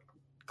are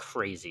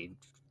crazy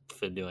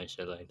for doing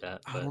shit like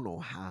that. I But don't know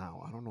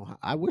how.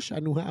 I wish I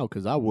knew how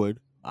because I would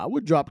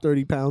drop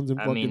 30 pounds in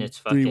I fucking mean, it's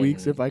 3 fucking.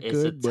 weeks if I It's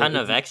could. a but ton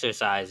of it's-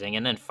 exercising,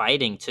 and then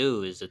fighting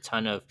too is a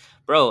ton of.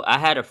 Bro, I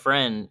had a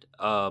friend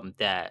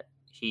that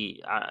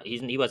he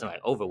wasn't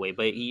like overweight,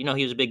 but he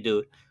was a big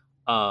dude,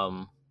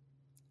 and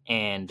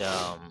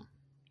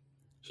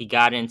he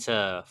got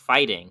into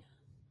fighting.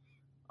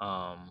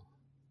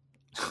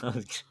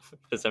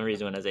 For some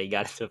reason, when I say he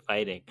got into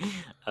fighting,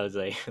 I was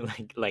like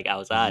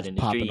outside just in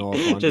the popping street, off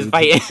on just dudes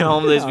fighting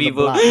homeless on the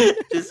people, block.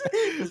 just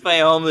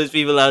fighting homeless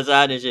people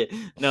outside and shit.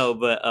 No,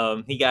 but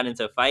he got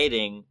into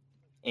fighting,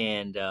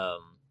 and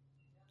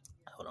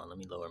hold on, let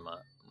me lower my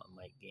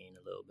mic gain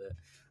a little bit.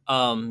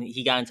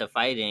 He got into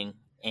fighting,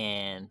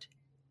 and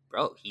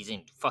bro, he's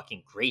in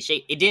fucking great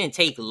shape. It didn't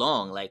take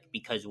long, like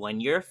because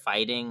when you're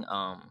fighting,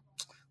 what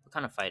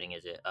kind of fighting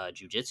is it?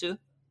 Jiu-jitsu?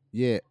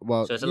 Yeah,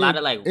 well, So it's a lot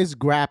of like. it's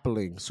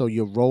grappling, so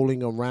you're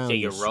rolling around. So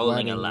you're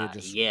rolling a sweating,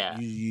 lot, yeah.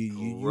 You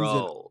using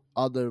Bro,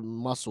 other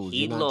muscles.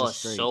 he You're not just lost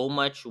straight. so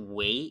much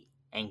weight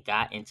and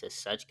got into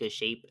such good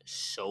shape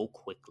so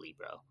quickly,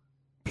 bro.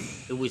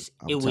 It was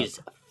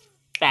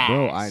fast.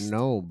 Bro, I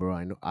know, bro.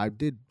 I know. I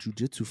did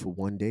jujitsu for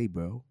 1 day,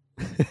 bro.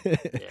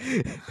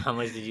 Yeah. How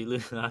much did you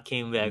lose? I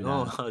came back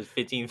home. I was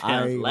 15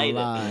 pounds lighter.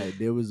 Lied.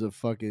 There was a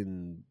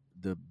fucking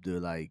the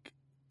like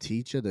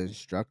teacher, the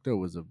instructor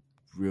was a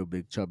real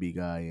big chubby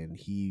guy, and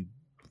he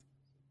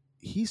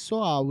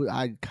saw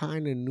I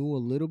kind of knew a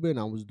little bit, and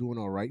I was doing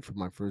all right for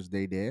my first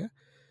day there.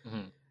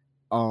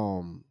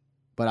 Mm-hmm.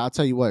 But I'll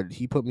tell you what,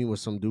 he put me with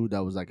some dude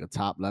that was like a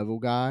top level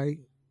guy.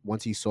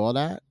 Once he saw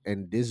that,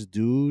 and this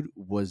dude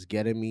was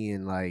getting me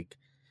in like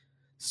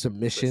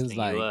submissions,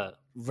 Twisting you like up.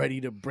 ready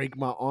to break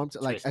my arms.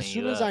 Like as Twisting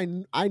soon you as up.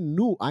 I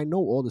know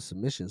all the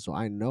submissions, so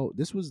I know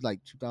this was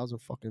like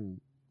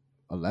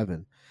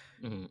 2011.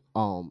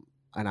 Mm-hmm.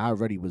 And I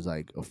already was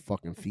like a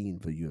fucking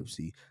fiend for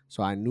UFC,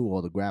 so I knew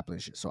all the grappling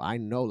shit. So I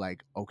know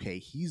like, okay,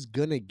 he's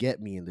gonna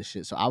get me in the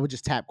shit. So I would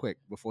just tap quick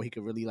before he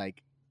could really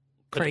like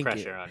Put the crank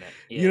pressure it. on it.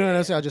 You know what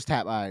I'm saying? I'll just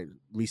tap, I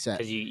reset.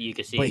 Because you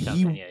could see But it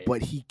coming.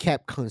 but he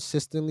kept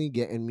consistently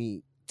getting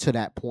me to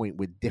that point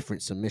with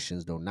different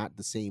submissions, though not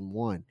the same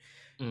one.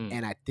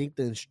 And I think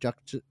the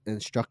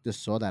instructor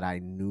saw that I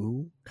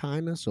knew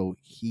kind of, so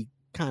he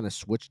kind of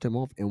switched him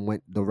off and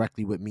went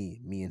directly with me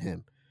and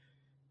him.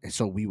 And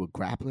so we were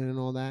grappling and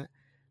all that,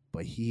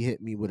 but he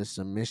hit me with a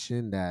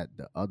submission that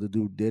the other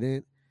dude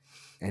didn't,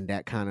 and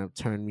that kind of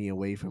turned me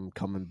away from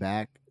coming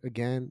back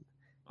again.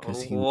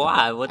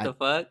 Why? What the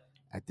fuck?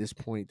 At this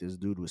point, this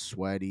dude was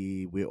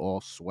sweaty. We're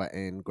all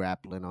sweating,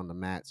 grappling on the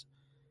mats.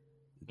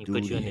 He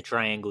put you in the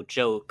triangle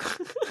choke.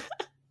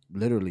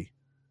 Literally.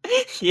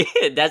 Yeah,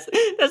 that's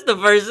the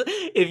first.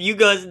 If you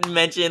guys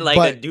mention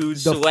like a dude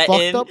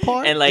sweating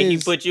and like he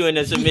put you in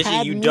a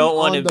submission you don't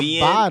want to be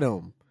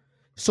bottom.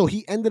 So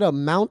he ended up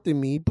mounting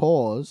me.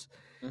 Pause.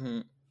 Mm-hmm.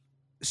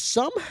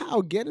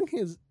 Somehow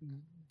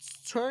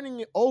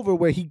turning it over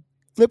where he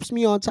flips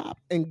me on top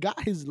and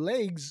got his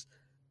legs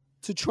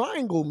to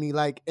triangle me,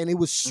 like, and it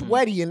was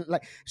sweaty and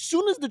like as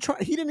soon as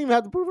he didn't even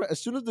have to prove it. As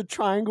soon as the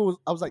triangle was,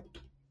 I was like,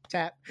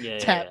 tap.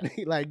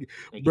 Like,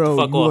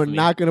 bro, you are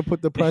not gonna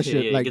put the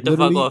pressure. Like, get the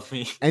fuck off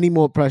me. Any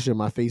more pressure,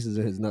 my face is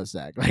in his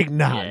nutsack. Like,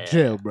 nah,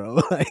 chill, bro.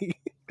 Like,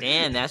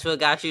 damn, that's what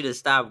got you to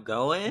stop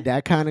going.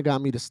 That kind of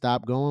got me to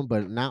stop going,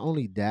 but not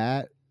only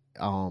that,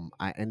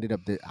 I ended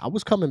up I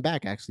was coming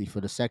back actually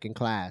for the second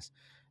class,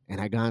 and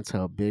I got into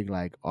a big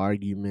like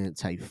argument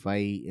type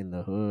fight in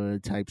the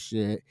hood type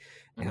shit,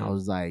 and I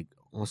was like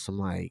on some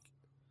like,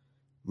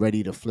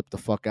 ready to flip the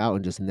fuck out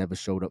and just never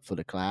showed up for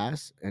the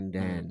class. And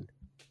then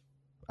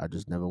I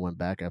just never went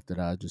back after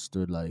that. I just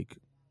stood like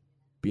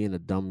being a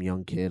dumb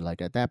young kid.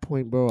 Like at that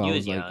point, bro, You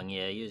was young,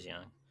 yeah. You was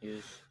young. You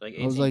was like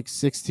 18. I was like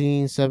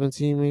 16,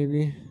 17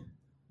 maybe.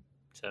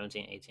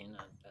 17, 18,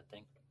 I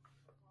think.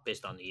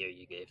 Based on the year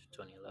you gave,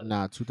 2011.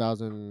 Nah,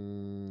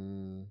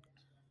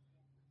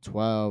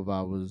 2012.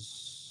 I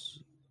was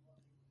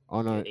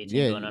on a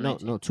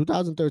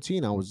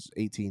 2013. I was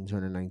 18,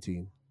 turning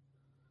 19.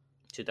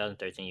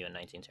 2013, you were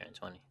 19, turning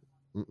 20.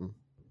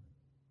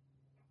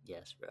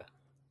 Yes, bro.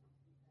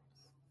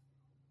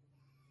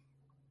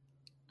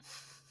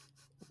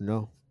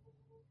 No.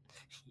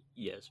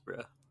 Yes,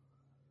 bro.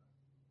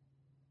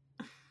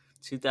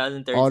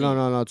 2013. Oh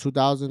no.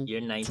 2012.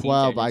 You're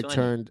 19, I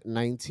turned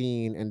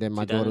 19, and then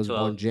my daughter was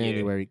born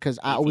January. Because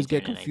I always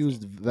get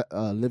confused.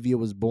 Olivia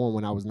was born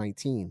when I was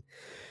 19,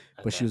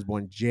 but she was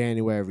born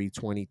January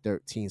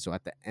 2013. So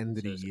at the end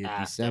of the year,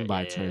 December,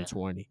 I turned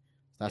 20.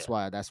 That's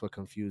why. That's what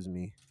confused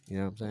me. You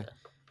know what I'm saying? Yeah.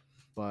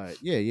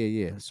 But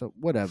yeah. So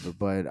whatever.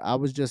 But I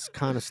was just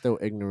kind of still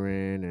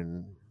ignorant,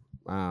 and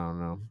I don't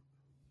know.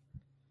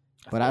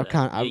 But I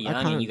kind of,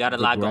 you got a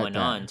lot going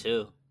on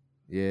too.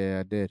 Yeah,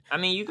 I did. I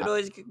mean, you could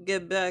always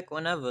get back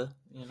whenever,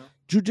 you know.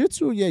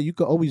 Jiu-jitsu, yeah, you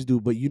could always do.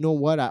 But you know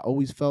what? I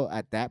always felt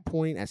at that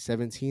point, at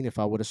 17, if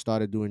I would have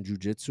started doing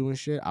jiu-jitsu and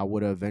shit, I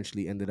would have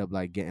eventually ended up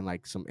like getting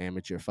like some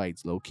amateur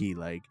fights, low key,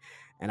 like.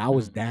 And I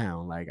was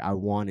down, like I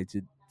wanted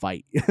to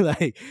fight,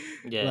 like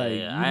you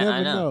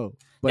never know.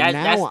 But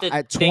now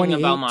at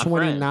 28,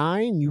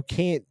 29, you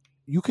can't.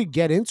 You could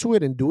get into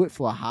it and do it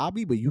for a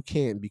hobby, but you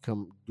can't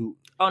become become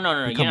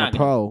a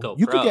pro.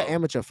 You could get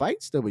amateur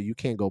fights still, but you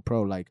can't go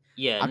pro. Like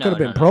I could have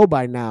been pro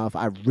by now if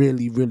I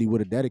really, really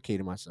would have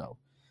dedicated myself.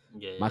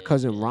 My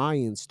cousin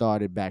Ryan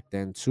started back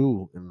then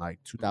too in like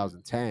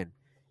 2010,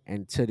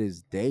 and to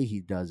this day he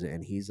does it,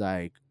 and he's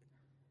like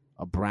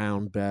a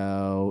brown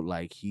belt.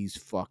 Like he's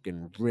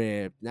fucking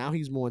ripped. Now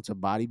he's more into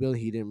bodybuilding.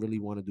 He didn't really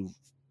want to do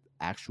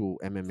actual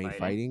MMA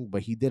fighting,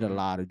 but he did a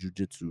lot of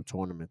jiu-jitsu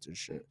tournaments and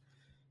shit.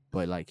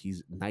 But like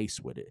he's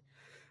nice with it.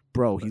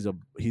 Bro, he's a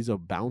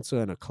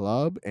bouncer in a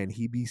club, and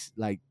he be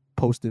like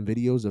posting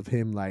videos of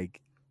him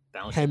like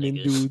hemming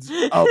dudes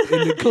up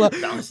in the club.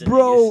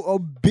 Bro, a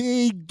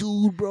big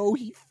dude, bro.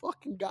 He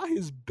fucking got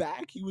his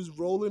back. He was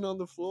rolling on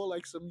the floor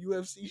like some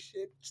UFC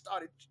shit.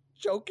 Started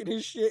choking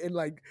his shit, and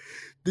like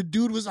the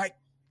dude was like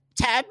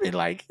tapping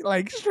like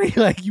straight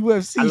like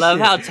UFC. I love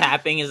shit. how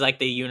tapping is like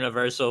the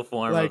universal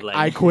form of like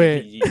I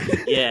quit.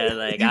 Yeah,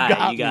 like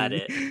you got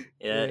it.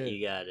 Yeah,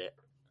 you got it.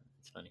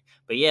 It's funny,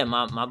 but yeah,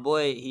 my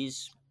boy,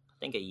 he's I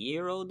think a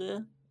year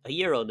older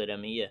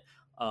than me. Yeah,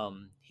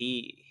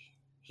 he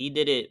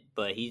did it,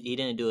 but he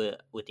didn't do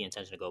it with the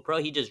intention to go pro.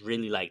 He just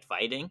really liked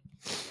fighting,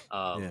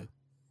 and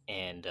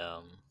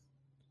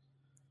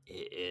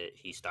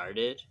he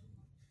started,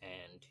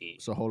 and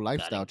it's a whole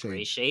lifestyle change.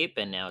 Great shape,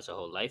 and now it's a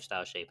whole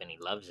lifestyle shape, and he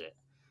loves it.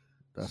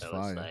 That's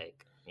fine. It's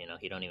like, you know,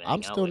 he don't even.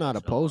 I'm still not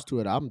opposed to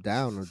it. I'm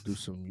down to do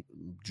some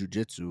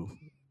jiu-jitsu.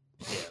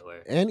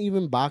 And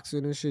even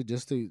boxing and shit,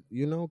 just to,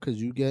 you know, because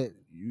you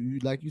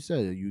like you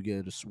said, you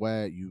get a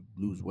sweat, you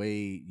lose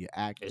weight, you're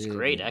active. It's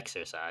great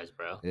exercise,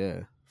 bro.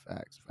 Yeah,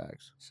 facts.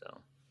 So,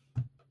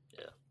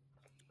 yeah.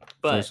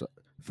 But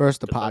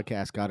first the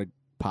podcast got to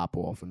pop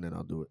off, and then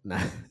I'll do it.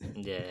 Nah.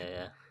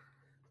 Yeah.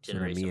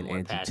 Generate so me and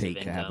Andrew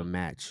Tate can have a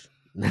match.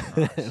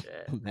 Oh,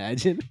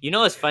 imagine. You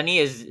know what's funny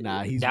is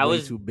he's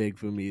way too big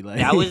for me. Like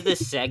that was the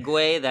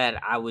segue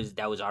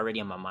that was already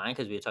in my mind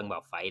because we were talking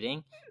about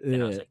fighting.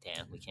 And I was like,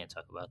 damn, we can't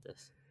talk about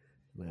this.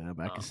 Man,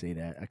 but I can say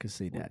that. I can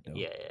say that though.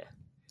 Yeah.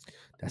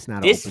 That's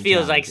not. This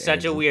feels like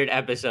such a weird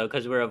episode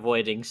because we're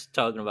avoiding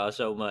talking about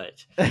so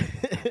much.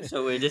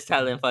 So we're just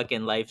telling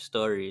fucking life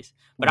stories.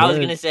 But I was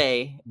gonna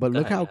say. But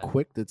look how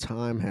quick the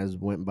time has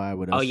went by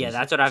with us. Oh yeah,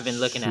 that's what I've been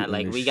looking at.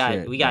 Like we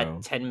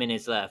got 10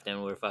 minutes left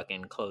and we're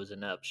fucking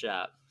closing up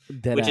shop.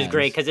 Which is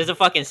great because it's a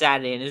fucking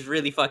Saturday and it's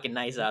really fucking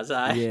nice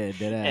outside. Yeah,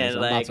 dead ass.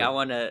 And like I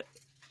wanna.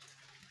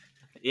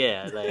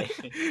 Yeah, like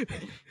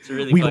it's a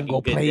really we fucking gonna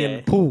go good play day. in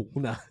the pool.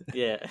 Nah.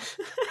 Yeah.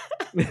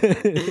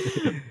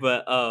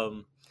 But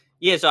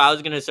yeah, so I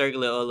was gonna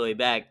circle it all the way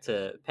back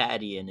to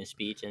Patty in his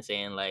speech and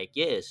saying like,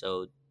 yeah,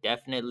 so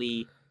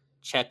definitely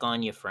check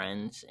on your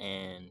friends,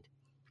 and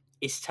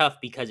it's tough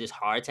because it's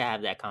hard to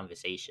have that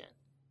conversation.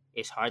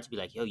 It's hard to be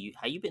like, yo,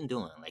 how you been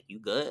doing? Like, you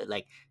good?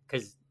 Like,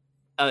 cause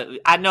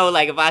I know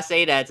like if I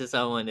say that to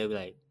someone, they'll be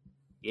like,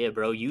 yeah,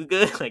 bro, you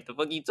good? Like, the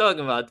fuck you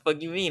talking about? The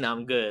fuck you mean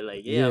I'm good?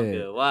 Like, yeah, I'm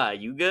good. Why?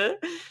 You good?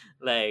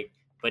 Like,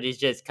 but it's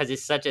just because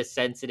it's such a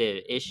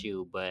sensitive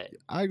issue. But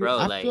I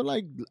feel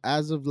like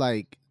as of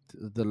like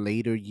the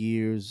later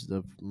years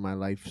of my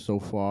life so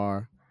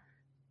far,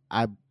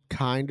 I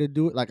kind of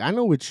do it. Like, I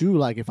know with you,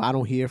 like if I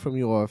don't hear from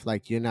you or if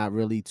like you're not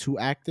really too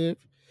active,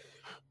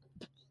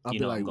 I'll be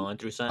like, I'm going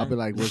through something. I'll be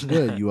like, what's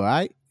good? You all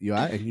right? You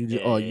all right? And you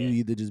just, you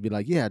either just be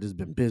like, yeah, I just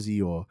been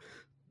busy, or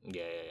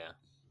yeah.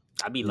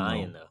 I'd be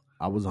lying though.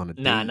 I was on a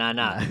date. Nah.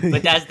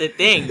 But that's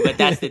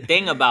the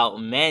thing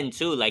about men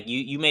too. Like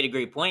you made a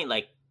great point.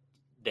 Like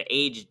the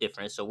age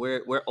difference. So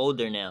we're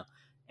older now,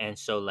 And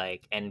so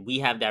like, and we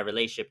have that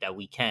relationship that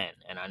we can,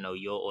 and I know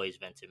you'll always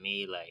vent to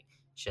me, like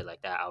shit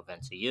like that, I'll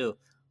vent to you.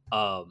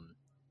 um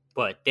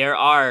but there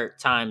are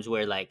times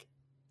where like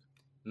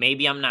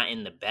maybe I'm not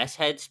in the best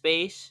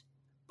headspace,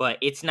 but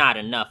it's not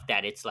enough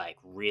that it's like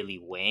really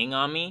weighing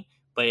on me.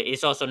 But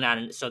it's also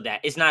not so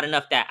that it's not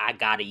enough that I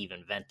gotta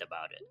even vent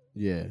about it.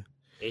 Yeah.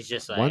 It's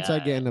just like, Once I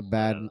get in a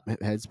bad whatever.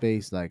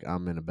 headspace, like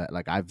I'm in a bad,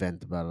 like I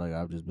vent about it, like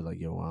I'll just be like,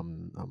 "Yo,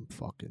 I'm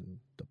fucking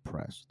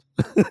depressed."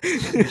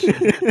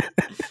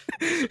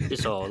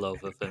 It's all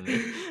over for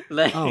me.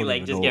 I don't Like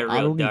even just know. get I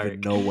real don't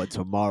even dark. know what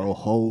tomorrow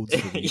holds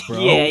for me,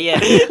 Yeah, bro. yeah.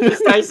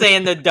 Just start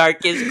saying the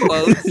darkest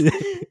quotes.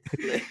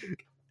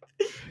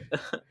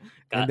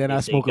 God, And then they I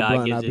say smoke a God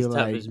blunt and gives I'll be his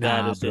like, toughest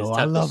 "Nah, battles to his bro,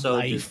 I toughest love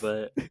soldiers, life."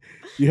 but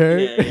You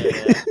heard? yeah, yeah,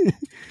 yeah,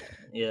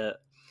 yeah.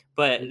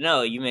 But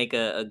no, you make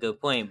a good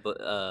point. But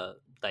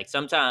like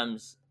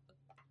sometimes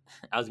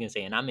I was gonna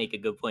say, and I make a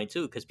good point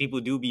too, because people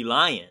do be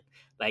lying.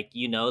 Like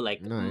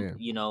No, yeah,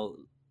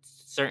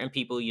 certain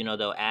people,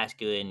 they'll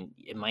ask you, and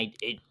it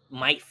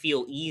might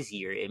feel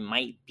easier. It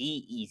might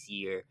be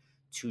easier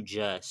to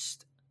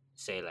just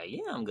say like,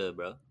 yeah, I'm good,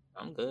 bro.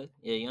 I'm good.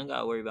 Yeah, you don't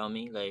gotta worry about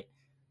me. Like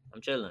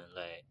I'm chilling.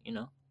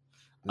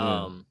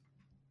 yeah. Um,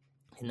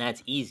 and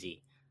that's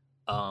easy.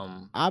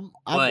 Um, I've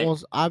but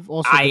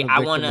also been I a I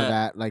victim of wanna.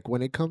 that. Like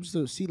when it comes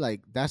to see,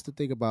 like that's the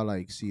thing about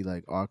like see,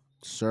 like our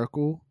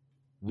circle,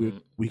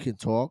 Mm, we can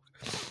talk,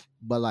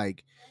 but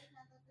like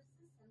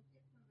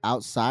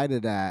outside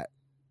of that,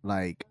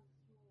 like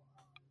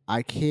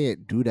I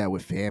can't do that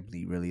with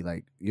family. Really,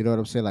 like you know what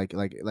I'm saying?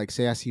 Like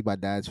say I see my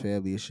dad's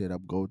family and shit,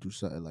 I'm going through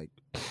something like,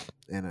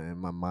 and in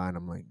my mind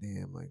I'm like,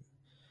 damn, like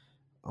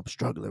I'm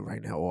struggling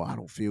right now, or I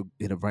don't feel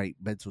in the right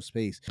mental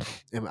space.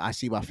 And I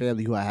see my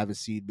family who I haven't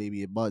seen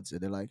maybe in months,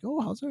 and they're like,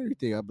 "Oh, how's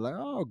everything?" I'm like,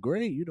 "Oh,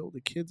 great. You know,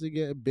 the kids are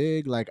getting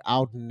big." Like,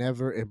 I'll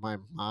never in my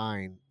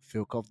mind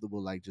feel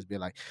comfortable, like, just be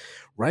like,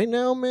 right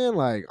now, man,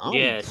 like, I'm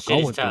yeah, shit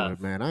is going through it, tough.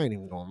 man. I ain't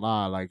even gonna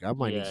lie. Like, I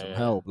might need Yeah, some yeah.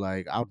 help.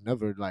 Like, I'll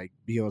never, like,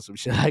 be on some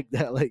shit like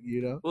that, like,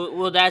 you know?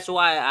 Well, that's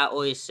why I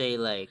always say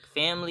like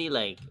family,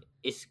 like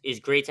it's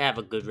great to have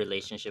a good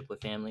relationship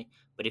with family,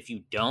 but if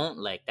you don't,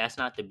 like that's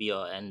not the be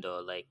all end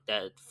all. Like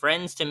that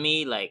friends to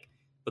me, like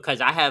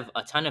because I have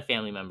a ton of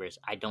family members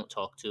I don't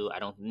talk to. I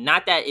don't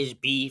not that is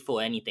beef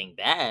or anything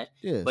bad,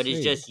 Yeah, but it's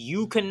same. just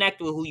you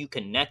connect with who you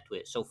connect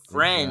with. So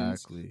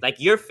friends, Exactly. like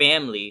your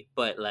family,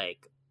 but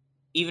like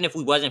even if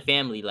we wasn't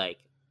family, like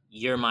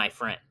you're my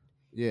friend.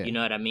 You Yeah.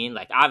 know what I mean?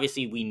 Like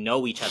obviously we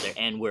know each other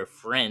and we're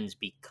friends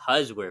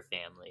because we're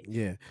family.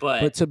 Yeah. But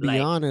But to be like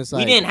honest,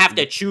 we like, didn't have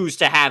to choose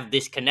to have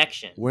this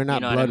connection. we're You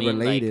not know what I blood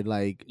mean? Like related.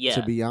 Like,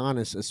 to yeah. be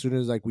honest, as soon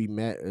as like we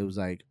met, it was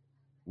like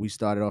we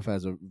started off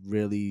as a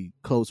really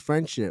close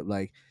friendship.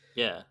 Like,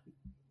 Yeah.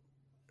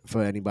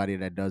 for anybody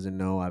that doesn't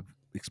know, I've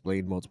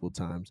explained multiple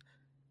times.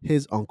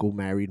 His uncle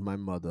married my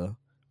mother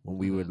when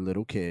we were Hmm.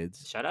 little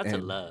kids, Shout out to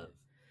and Love.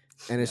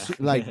 it's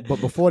like, but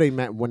before they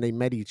met, when they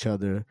met each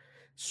other,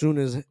 soon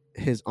as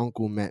his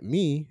uncle met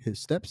me, his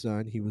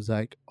stepson, he was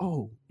like,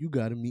 "Oh, you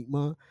got to meet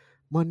my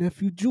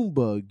nephew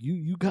Junebug.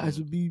 You guys Mm,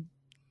 would be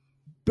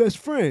best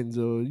friends,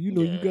 or you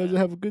guys yeah. will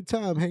have a good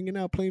time hanging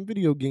out playing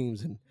video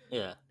games." And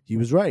Yeah. he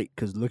was right,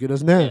 because look at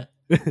us now. Yeah.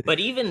 But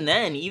even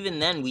then,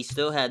 we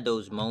still had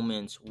those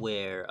moments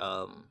where,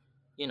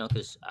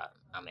 because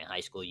I'm in high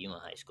school, you in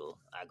high school,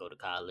 I go to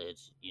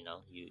college,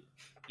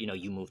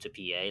 you move to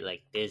PA.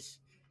 Like there's,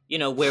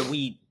 where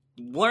we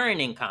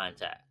weren't in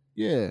contact.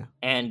 Yeah,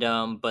 And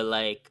but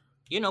like,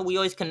 we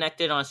always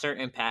connected on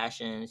certain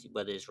passions,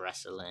 whether it's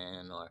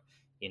wrestling or,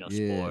 yeah,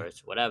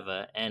 sports,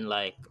 whatever. And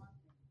like,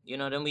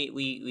 then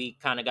we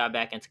kind of got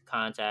back into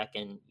contact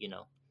and,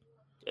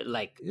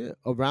 like yeah.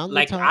 Around the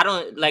like time, I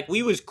don't like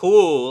we was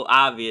cool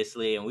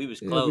obviously and we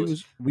was yeah,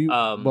 close.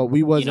 but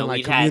we wasn't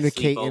like We'd had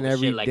communicating sleepovers,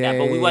 shit every like that,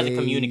 but we wasn't day.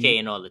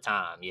 communicating all the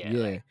time. Yeah, Yeah,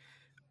 like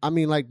I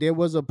mean, like there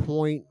was a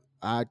point,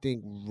 I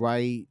think,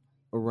 right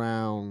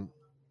around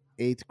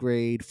eighth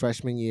grade,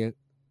 freshman year,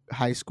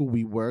 high school,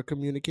 we were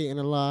communicating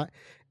a lot,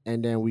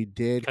 and then we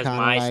did because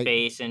kind of like,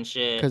 MySpace and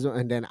shit. cause,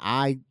 and then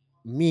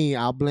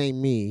I'll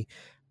blame me.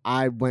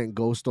 I went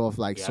ghost off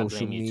like Yeah, I social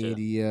blame you too.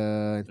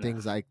 media and Nah.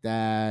 things like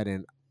that,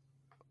 and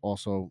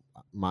also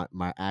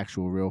my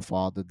actual real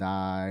father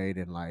died,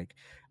 and like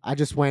I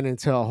just went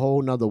into a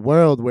whole nother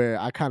world where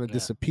I kind of Yeah,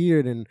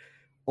 disappeared, and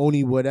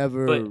only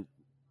but whatever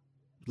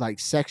like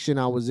section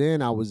I was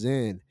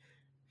in.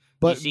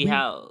 you But see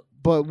how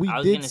we I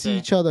was did gonna see say.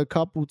 each other a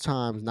couple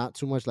times, not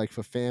too much like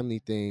for family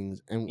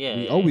things, and Yeah,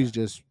 we yeah, yeah. always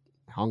just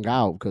hung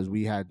out because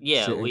we had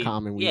Yeah, shit in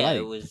common we it liked.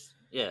 was,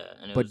 yeah,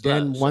 and it But was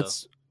love. then So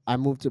once I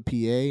moved to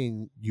PA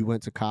and you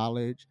went to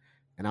college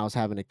and I was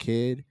having a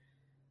kid,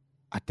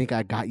 I think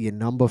I got your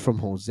number from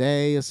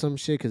Jose or some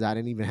shit because I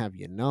didn't even have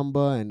your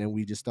number. And then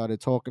we just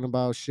started talking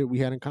about shit we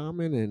had in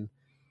common. And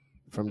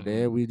from mhm,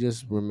 there, we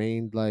just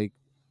remained like,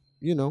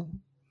 you know,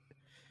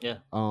 yeah,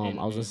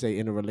 I was gonna and say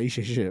in a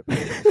relationship.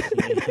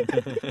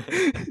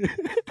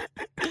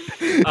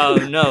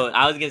 No,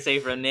 I was gonna say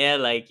from there,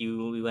 like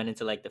we went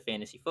into like the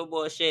fantasy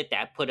football shit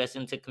that put us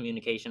into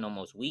communication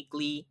almost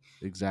weekly.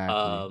 Exactly.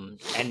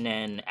 And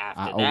then I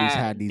after always that,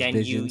 had these then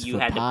visions you for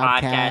had the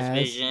podcast podcasts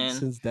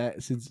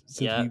vision.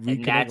 since Yeah, we and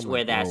reconnect. that's I'm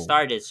where like, that yo,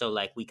 started. So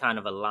like we kind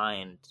of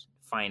aligned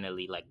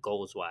finally, like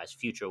goals wise,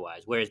 future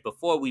wise. Whereas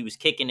before we was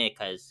kicking it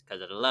because of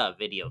the love,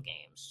 video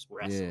games, yeah,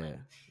 wrestling,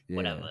 yeah,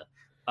 whatever.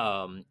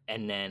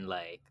 And then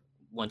like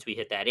once we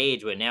hit that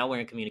age where now we're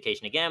in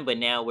communication again, but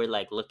now we're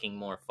like looking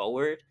more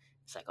forward.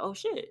 It's like, oh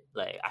shit,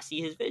 like I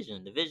see his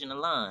vision. The vision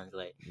aligns.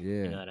 Like,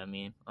 you know yeah, what I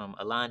mean?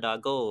 Aligned our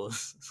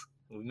goals.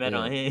 We met yeah.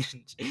 on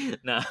Hinge.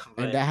 Nah, And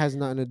but that has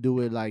nothing to do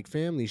with like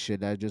family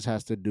shit. That just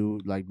has to do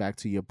like back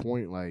to your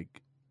point.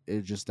 Like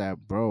it's just that,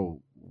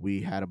 bro,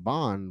 we had a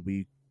bond.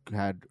 We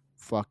had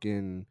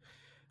fucking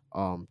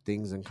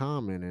things in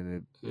common, and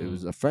it mm,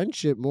 was a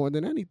friendship more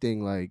than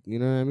anything. Like, you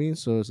know what I mean?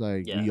 So it's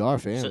like yeah. we are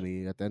So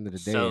family. At the end of the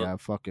day, so I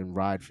fucking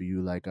ride for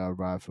you like I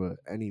ride for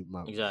any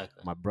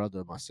exactly. my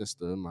brother, my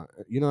sister, my,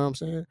 you know what I'm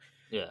saying?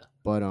 Yeah.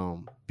 But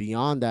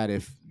beyond that,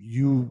 if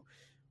you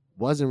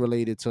wasn't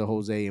related to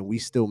Jose and we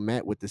still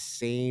met with the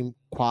same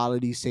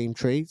quality, same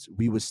traits,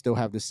 we would still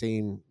have the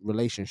same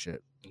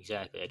relationship.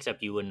 Exactly.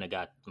 Except you wouldn't have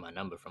got my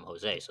number from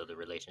Jose, so the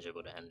relationship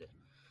would have ended.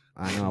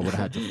 I know I would have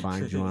had to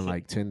find you on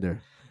like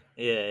Tinder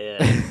Yeah,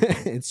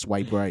 and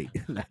swipe right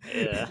yeah,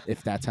 yeah.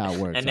 if that's how it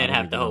works. And I then don't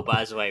have to even know. hope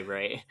I swipe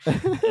right.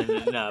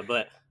 And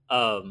no,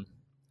 um,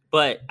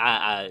 but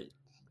I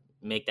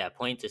make that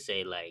point to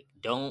say like,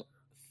 don't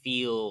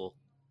feel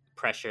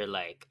pressure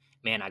like,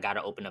 man, I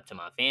gotta open up to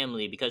my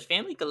family because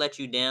family could let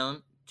you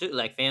down too.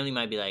 Like family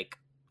might be like,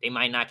 they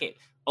might not get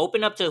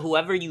open up to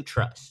whoever you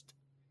trust.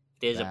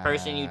 There's a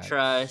person you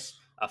trust,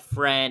 Facts. a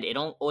friend. It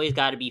don't always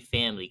got to be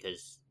family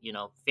because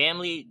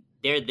family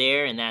they're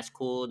there and that's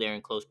cool. They're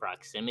in close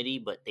proximity,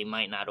 but they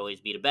might not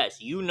always be the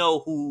best. You know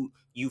who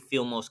you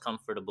feel most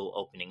comfortable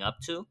opening up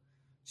to,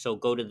 so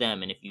go to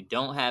them. And if you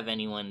don't have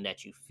anyone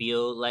that you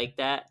feel like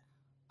that,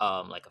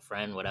 like a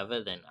friend,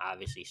 whatever, then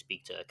obviously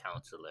speak to a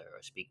counselor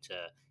or speak to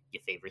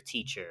your favorite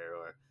teacher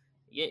or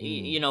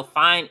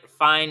Mm,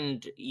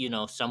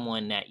 find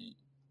someone that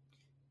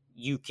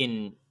you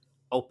can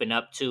open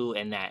up to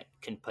and that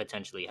can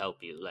potentially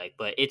help you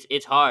but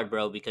it's hard,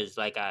 bro, because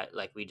like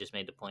we just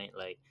made the point,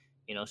 like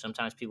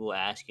sometimes people will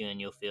ask you and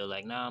you'll feel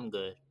like, nah, I'm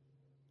good,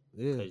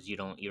 yeah. because you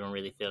don't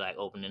really feel like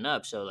opening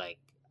up, so like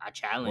I Or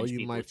challenge you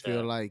people might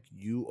feel to like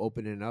you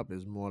opening up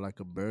is more like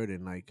a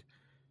burden,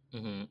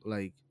 hmm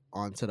like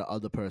onto the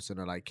other person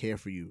to like care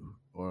for you,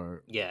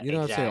 or yeah, you know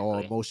what I'm saying, or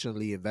exactly,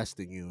 emotionally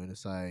investing you. And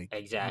it's like I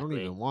don't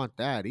exactly. even want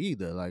that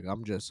either. Like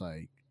I'm just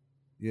like,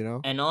 you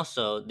know, And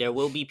also, there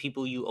will be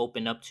people you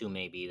open up to,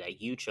 maybe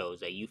that you chose,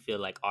 that you feel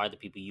like are the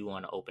people you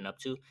want to open up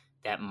to,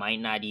 that might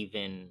not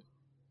even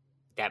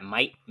that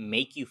might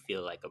make you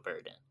feel like a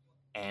burden.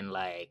 And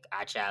like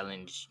I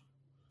challenge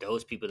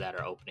those people that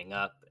are opening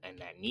up and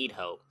that need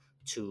help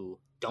to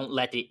don't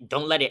let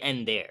it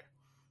end there.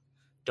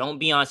 Don't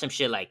be on some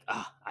shit like,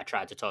 I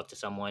tried to talk to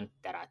someone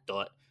that I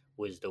thought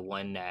was the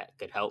one that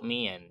could help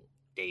me, and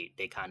they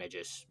kind of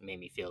just made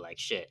me feel like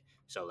shit.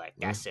 So like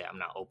yeah. that's it. I'm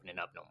not opening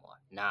up no more.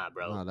 Nah,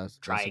 bro. No,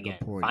 Try that's a good again.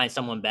 point. Find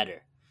someone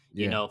better.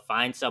 Yeah,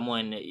 Find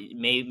someone.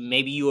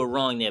 Maybe you were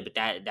wrong there, but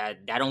that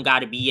don't got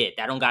to be it.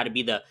 That don't got to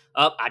be the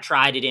up. I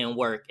tried, it didn't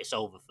work. It's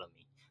over for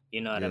me. You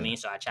know what I yeah, mean?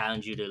 So I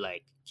challenge you to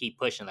like keep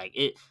pushing. Like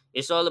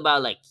it's all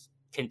about like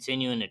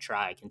continuing to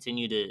try,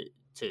 continue to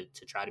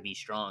try to be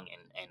strong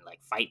and like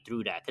fight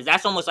through that, because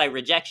that's almost like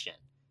rejection.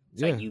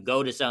 It's like yeah. you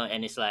go to some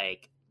and it's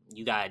like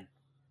you got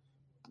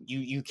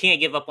you can't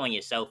give up on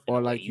yourself in Or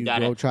a way. like You you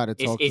gotta go try to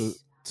it's talk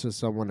it's to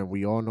someone, and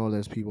we all know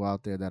there's people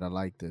out there that are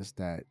like this,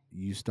 that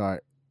you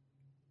start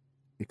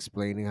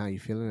explaining how you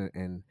feeling,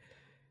 and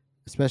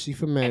especially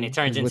for and it men,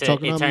 turns because we're into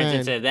talking it about turns men,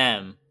 into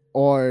them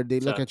or they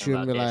look talking at you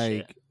and about be their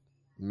shit. like,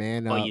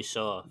 man Or up, you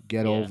soft.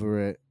 get Yeah, over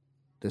it.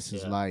 This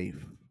is yeah,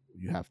 life.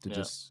 You have to yeah.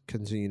 just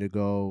continue to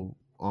go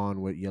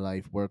on with your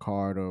life, work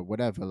hard or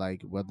whatever.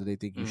 Like whether they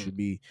think you Mm. should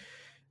be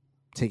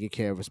taking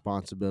care of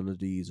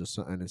responsibilities or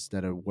something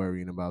instead of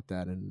worrying about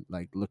that, and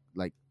like look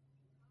like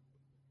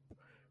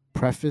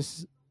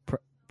preface pre-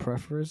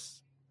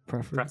 preference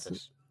preference.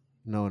 Preface.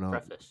 No, no,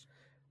 Preface.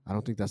 I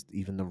don't think that's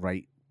even the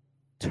right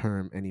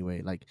term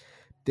anyway. Like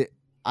they,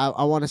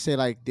 I want to say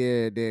like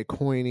they're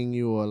coining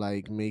you or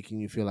like making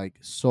you feel like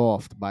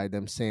soft by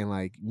them saying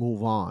like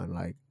move on.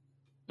 Like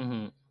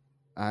hmm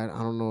I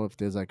don't know if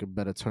there's like a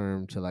better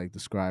term to like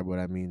describe what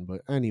I mean,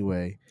 but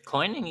anyway,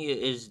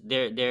 Is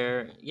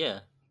they're yeah.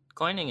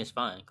 Coining is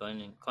fine.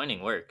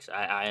 Coining works.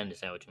 I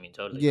understand what you mean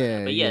totally by that.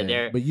 yeah, But yeah, yeah.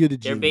 they're But you're the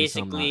they're genius,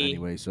 I'm not basically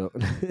anyway. So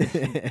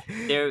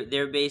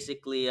they're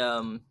basically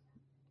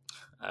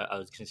I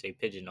was gonna say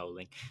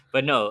pigeonholing,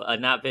 but no,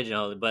 not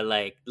pigeonholing, but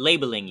like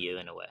labeling you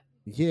in a way,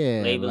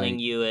 yeah, labeling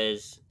like you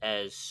as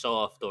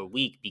soft or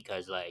weak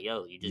because like,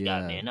 yo, you just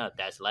got yeah. man up.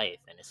 That's life,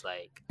 and it's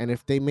like, And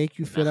if they make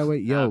you nah, feel that way,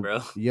 nah, yo, bro.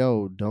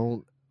 yo,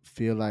 don't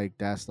feel like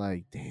that's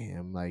like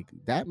damn, like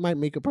that might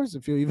make a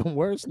person feel even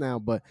worse now.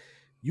 But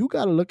you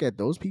got to look at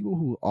those people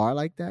who are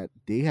like that.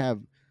 They have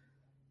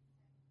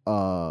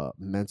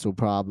mental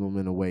problem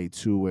in a way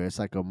too, where it's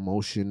like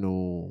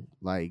emotional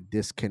like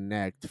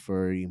disconnect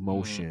for Mm-hmm.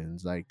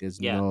 emotions. Like there's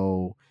Yeah.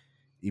 no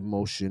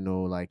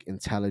emotional like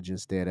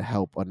intelligence there to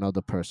help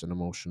another person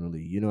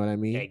emotionally. You know what I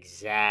mean?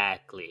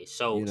 Exactly.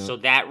 So You know? so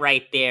that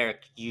right there,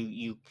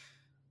 you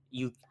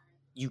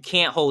you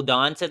can't hold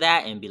on to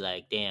that and be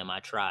like, damn, I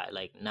tried.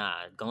 Like, nah,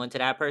 going to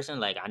that person,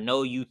 like I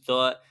know you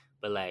thought,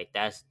 but like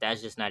that's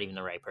just not even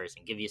the right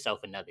person. Give yourself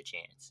another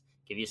chance.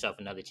 Give yourself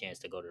another chance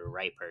to go to the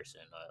right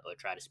person, or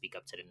try to speak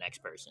up to the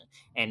next person.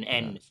 And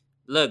Facts.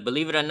 look,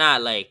 believe it or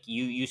not, like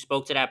you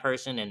spoke to that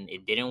person and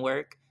it didn't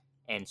work.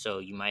 And so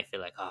you might feel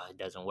like, oh, it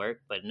doesn't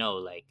work. But no,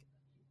 like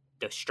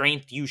the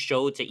strength you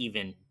showed to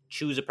even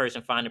choose a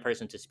person, find a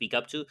person to speak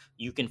up to,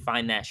 you can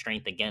find that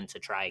strength again to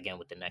try again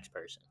with the next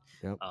person.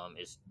 Yep.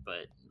 Is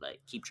but like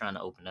keep trying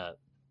to open up,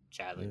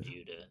 Yeah. challenge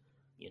you to,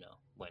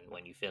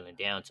 when you feeling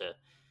down to,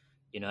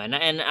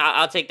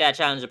 I'll take that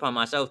challenge upon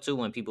myself too.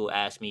 When people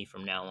ask me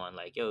from now on,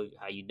 like, yo,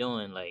 how you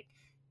doing? Like,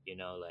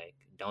 like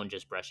don't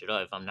just brush it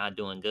off. If I'm not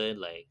doing good,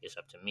 like it's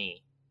up to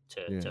me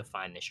to Yeah. to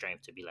find the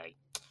strength to be like,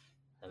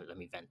 let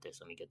me vent this,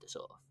 let me get this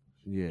off.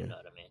 You Yeah. know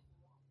what I mean?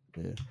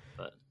 Yeah.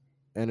 But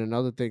And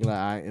another thing that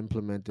I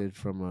implemented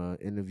from a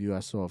interview I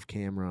saw of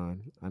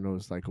Cameron, I know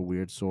it's like a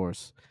weird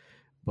source,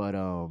 but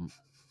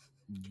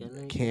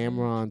Killer Cameron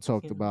Cam,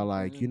 talked Killer about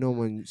like, Cam.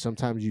 when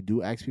sometimes you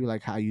do ask people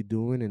like how you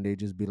doing and they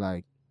just be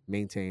like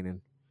maintaining,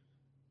 Hmm.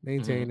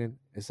 maintaining.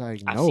 It's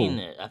like I've seen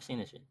no. it. I've seen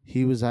this shit.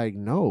 He was like,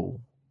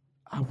 no,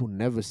 I will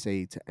never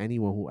say to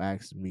anyone who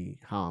asks me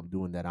how I'm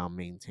doing that I'm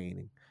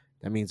maintaining.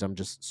 That means I'm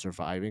just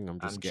surviving. I'm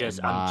just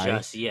getting I'm by.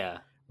 just, yeah,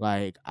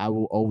 Like I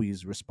will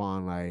always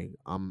respond like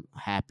I'm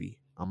happy.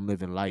 I'm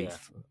living yeah,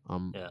 life.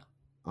 I'm yeah,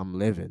 I'm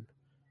living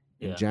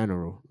in yeah,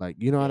 general. Like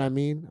you know what yeah, I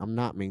mean? I'm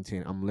not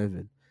maintaining. I'm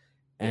living.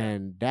 yeah,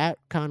 And that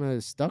kind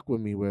of stuck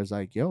with me where it's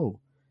like, yo,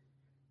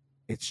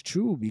 it's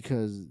true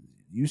because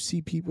you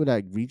see people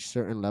that reach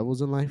certain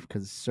levels in life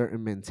because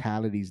certain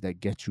mentalities that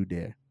get you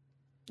there.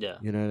 yeah,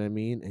 You know what I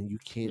mean? And you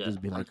can't yeah.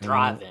 just be I'm like,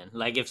 thriving.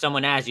 Like if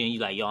someone asks you and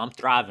you're like, yo, I'm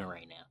thriving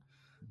right now.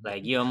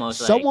 Like you almost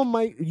someone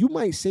like, might you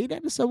might say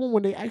that to someone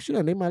when they ask you that,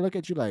 and they might look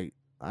at you like,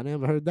 I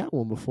never heard that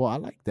one before. I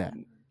like that.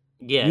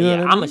 yeah, You know yeah. what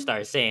I I'm gonna mean?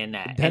 start saying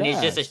that, Dead and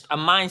it's just ass. a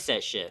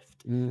mindset shift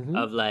Mm-hmm.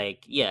 of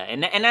like, yeah,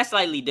 and that's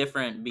slightly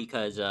different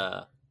because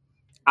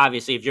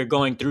obviously if you're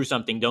going through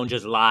something, don't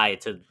just lie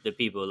to the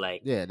people.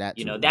 Like, Yeah, that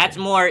too. that's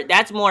Yeah.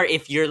 more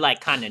if you're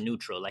like kind of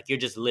neutral, like you're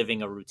just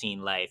living a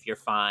routine life, you're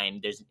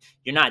fine,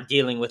 you're not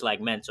dealing with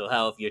like mental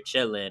health, you're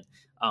chilling,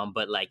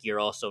 but like you're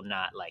also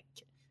not like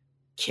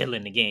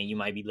killing the game. You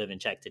might be living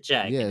check to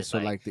check, and Yeah. it's So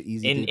like like the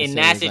easy in thing to in say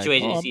that is like,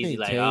 situation oh, it's I'm easy,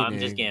 like, oh, I'm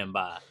just maintaining. getting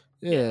by.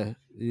 Yeah. Yeah.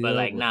 But Yeah.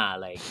 like, nah,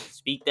 like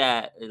speak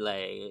that,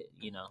 like,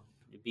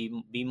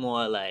 be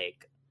more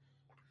like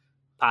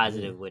Yeah.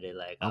 positive with it,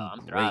 like, oh, I'm I'm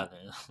great.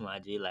 thriving. My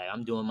G, like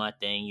I'm doing my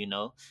thing,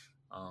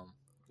 um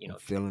I'm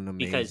feeling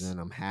because amazing.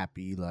 I'm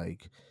happy.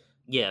 Like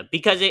yeah,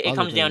 because it other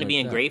comes things down to like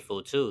being that.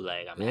 grateful too.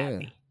 Like I'm Yeah.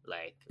 happy.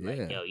 Like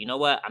Yeah. yo, you know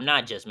what? I'm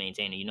not just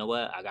maintaining. You know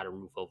what? I got a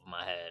roof over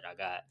my head.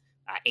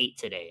 I ate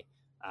today.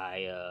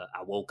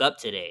 I woke up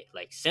today.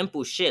 Like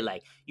simple shit.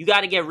 Like you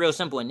got to get real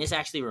simple. And this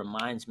actually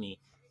reminds me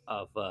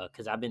of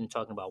because I've been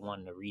talking about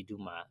wanting to redo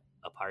my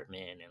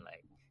apartment and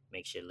like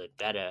make shit look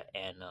better.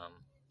 And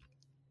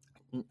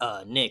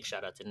Nick,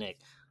 shout out to Nick,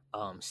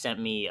 sent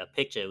me a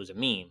picture. It was a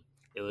meme.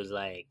 It was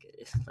like,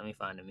 let me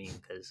find the meme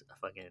because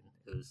it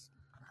was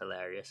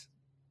hilarious.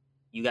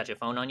 You got your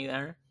phone on you,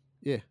 Aaron?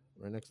 Yeah.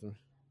 Right next to me.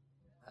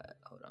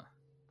 Hold on.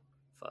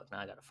 Fuck, now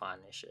I gotta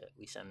find this shit.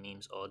 We send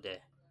memes all day.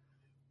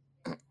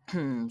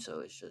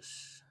 So it's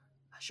just,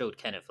 I showed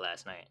Kenneth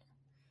last night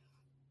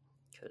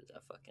because I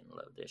fucking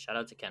love this. Shout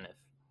out to Kenneth.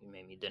 He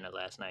made me dinner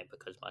last night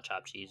because my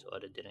chopped cheese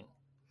order didn't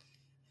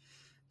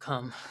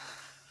come.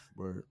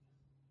 Word.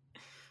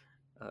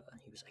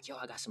 He was like, yo,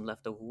 I got some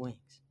leftover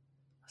wings.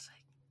 I was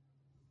like,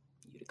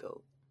 you to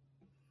go.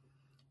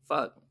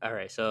 Fuck. All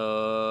right,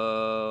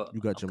 so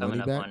You got I'm your coming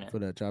money up back on it. for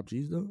that chopped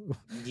cheese though?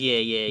 Yeah,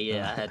 yeah,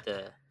 yeah. I had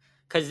to,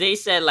 cause they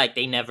said like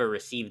they never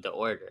received the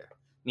order.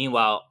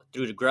 Meanwhile,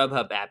 through the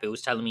Grubhub app, it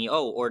was telling me,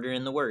 "Oh, order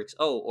in the works.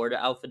 Oh, order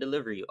out for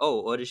delivery. Oh,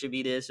 order should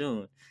be there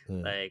soon."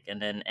 Yeah. Like,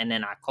 and then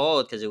I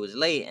called because it was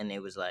late, and it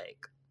was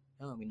like,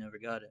 "Oh, we never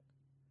got it."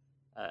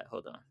 All right,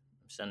 hold on.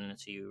 I'm sending it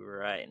to you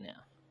right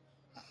now.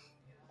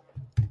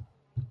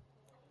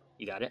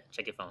 You got it?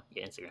 Check your phone,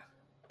 your Instagram,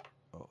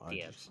 Oh, I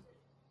just. DMs.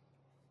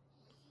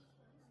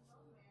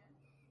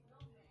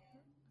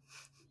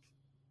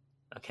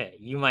 Okay,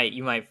 you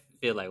might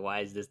feel like, why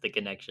is this the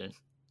connection?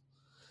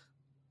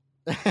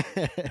 that's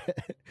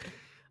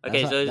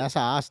Okay, how so that's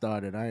how I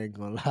started. I ain't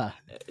gonna lie.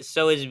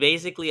 so it's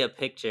basically a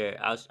picture.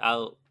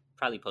 I'll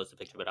probably post a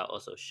picture, but I'll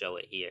also show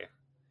it here.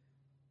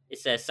 It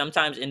says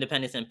sometimes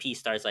independence and peace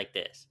starts like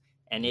this,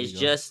 and There it's you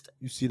go. just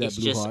You see that it's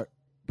blue just heart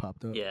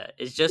popped up? yeah,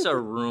 it's just a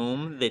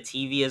room. The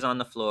TV is on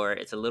the floor.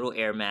 It's a little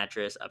air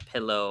mattress, a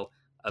pillow,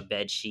 a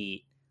bed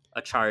sheet,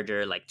 a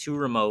charger, like two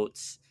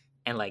remotes,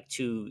 and like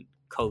two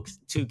cokes,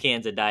 two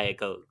cans of Diet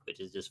Coke, which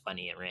is just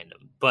funny and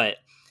random. But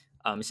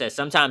It says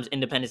sometimes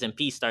independence and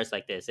peace starts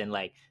like this, and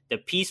like the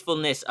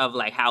peacefulness of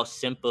like how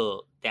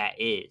simple that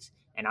is.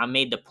 And I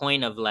made the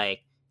point of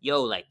like,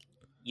 yo, like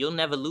you'll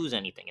never lose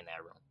anything in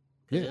that room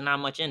because Yeah, there's not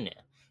much in there.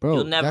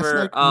 You'll bro, that's never,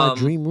 like my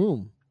dream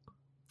room,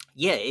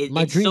 yeah,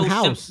 my it's dream so simple.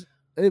 house.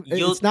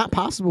 You'll, It's not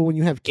possible when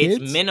you have it's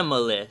kids.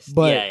 minimalist.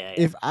 But Yeah.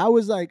 if I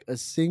was like a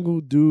single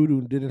dude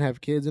who didn't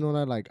have kids and all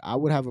that, like I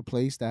would have a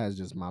place that has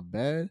just my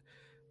bed,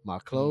 my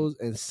clothes,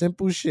 and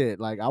simple shit.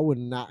 Like I would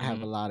not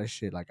have a lot of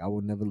shit. Like I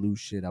would never lose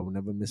shit. I would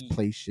never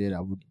misplace shit. I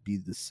would be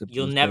the simplest.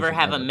 You'll never person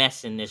have ever. a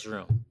mess in this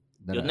room.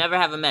 That You'll never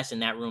have a mess in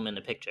that room in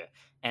the picture.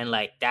 And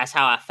like that's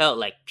how I felt,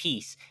 like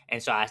peace.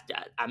 And so I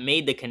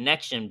made the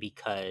connection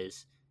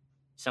because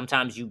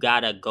sometimes you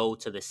gotta go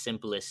to the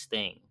simplest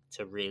thing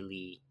to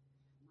really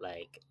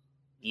like,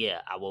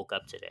 yeah, I woke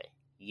up today.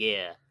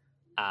 Yeah,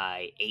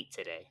 I ate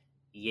today.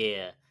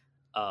 Yeah,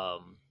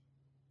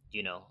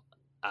 you know,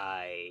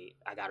 I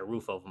got a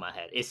roof over my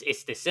head.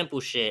 It's the simple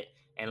shit,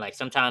 and like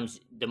sometimes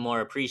the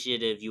more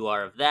appreciative you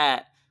are of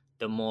that,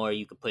 the more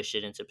you could push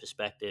it into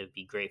perspective,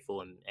 be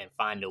grateful, and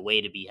find a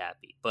way to be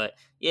happy. But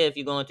yeah, if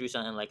you're going through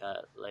something like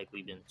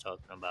we've been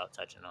talking about,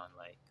 touching on,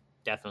 like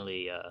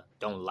definitely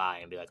don't lie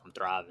and be like I'm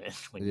thriving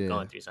when you're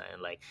going through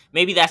something. Like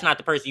maybe that's not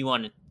the person you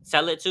want to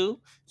tell it to,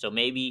 so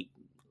maybe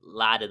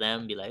lie to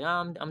them, be like,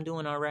 oh, I'm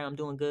doing all right, I'm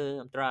doing good,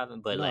 I'm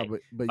thriving. But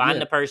but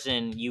find the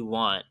person you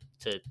want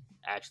to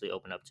actually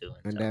open up to.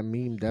 And that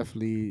meme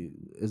definitely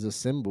is a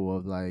symbol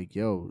of like,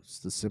 yo, it's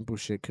the simple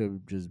shit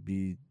could just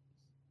be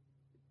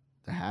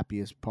the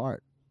happiest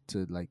part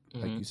to like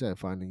you said,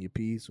 finding your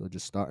peace or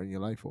just starting your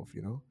life off,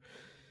 you know?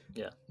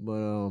 Yeah.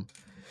 But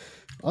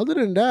other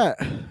than that,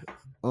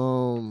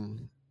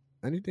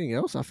 anything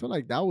else? I feel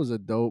like that was a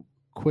dope,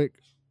 quick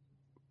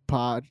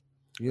pod.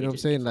 You know what I'm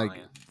saying? Like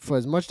for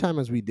as much time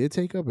as we did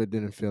take up, it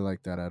didn't feel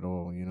like that at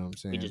all. You know what I'm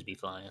saying? We just be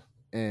flying.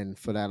 And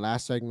for that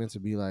last segment to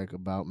be like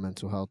about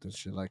mental health and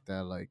shit like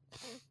that, like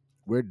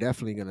we're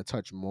definitely gonna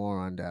touch more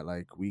on that.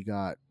 Like we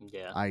got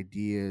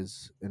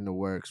ideas in the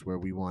works where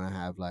we want to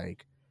have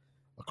like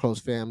a close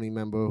family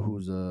member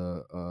who's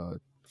a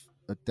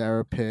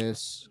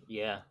therapist.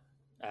 Yeah,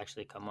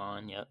 actually, come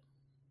on. Yep.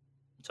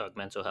 Talk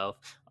mental health.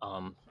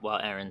 While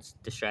Aaron's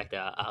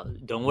distracted,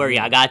 don't worry,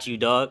 I got you,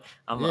 dog.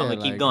 I'm gonna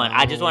keep going.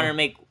 I just wanted to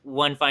make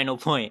one final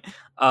point.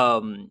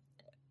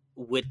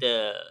 With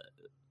the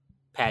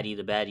Patty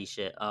the Baddie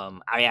shit.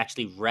 I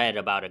actually read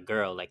about a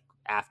girl like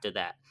after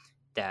that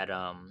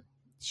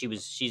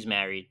she's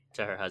married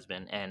to her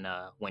husband, and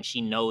when she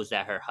knows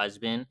that her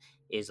husband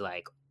is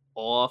like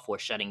off or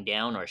shutting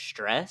down or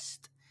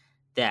stressed,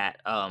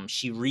 that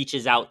she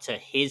reaches out to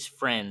his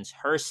friends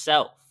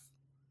herself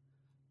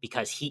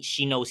because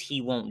she knows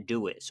he won't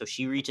do it. So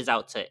she reaches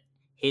out to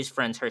his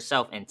friends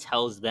herself and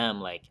tells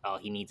them like, oh,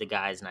 he needs a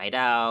guy's night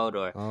out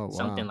or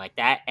something like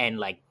that, and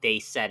like they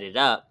set it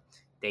up.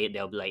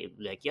 They'll be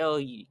like, yo,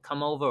 you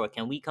come over, or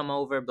can we come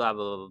over? Blah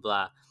blah blah blah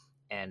blah.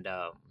 And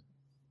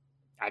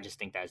I just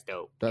think that's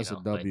dope. That's a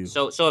W.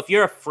 Like, so if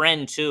you're a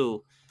friend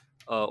too,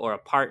 or a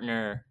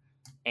partner,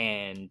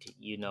 and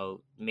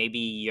maybe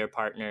your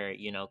partner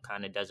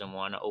kind of doesn't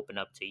want to open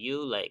up to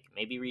you, like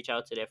maybe reach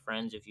out to their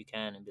friends if you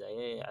can and be like,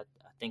 hey, I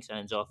think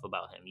something's off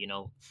about him.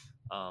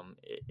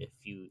 If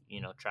you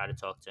try to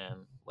talk to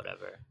him,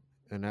 whatever.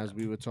 And as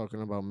we were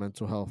talking about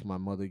mental health, my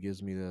mother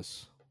gives me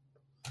this.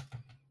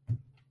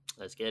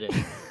 Let's get it.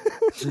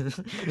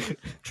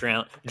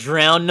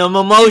 drown them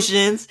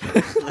emotions.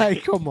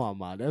 Like, come on,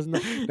 man. That's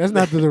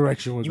not the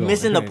direction we're going. You're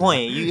missing the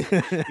point. You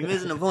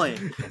missing the point.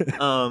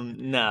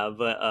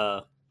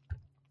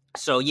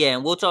 So yeah,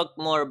 and we'll talk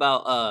more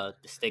about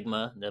the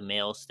stigma, the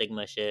male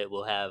stigma shit.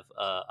 We'll have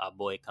our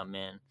boy come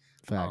in.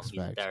 He's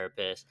a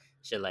therapist,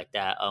 shit like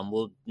that.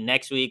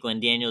 Next week when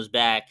Daniel's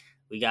back,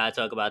 we gotta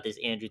talk about this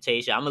Andrew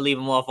Tate shit. I'm gonna leave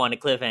him off on the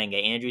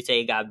cliffhanger. Andrew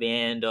Tate got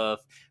banned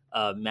off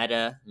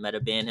Meta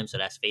banned him, so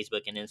that's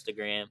Facebook and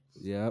Instagram.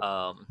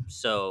 Yeah.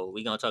 So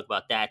we're gonna talk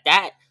about that.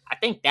 I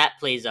think that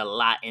plays a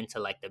lot into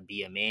like the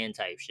be a man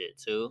type shit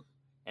too,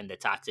 and the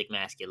toxic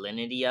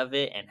masculinity of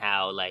it, and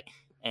how like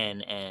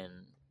and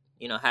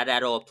how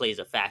that all plays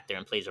a factor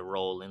and plays a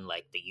role in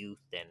like the youth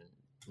and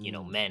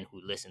men who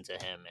listen to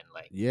him and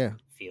like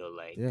feel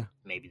like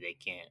maybe they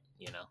can't,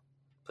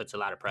 puts a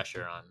lot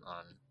to on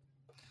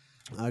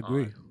I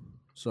agree.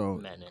 So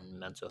men in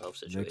mental health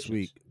situations. Next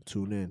week,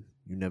 tune in.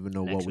 You never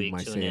know what we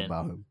might say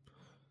about him.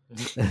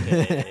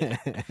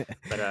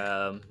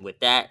 But with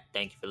that,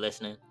 thank you for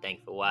listening. Thank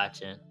you for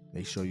watching.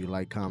 Make sure you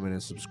like, comment,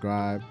 and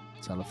subscribe.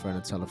 Tell a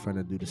friend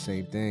to do the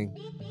same thing.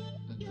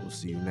 We'll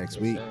see you next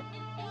week. Sir.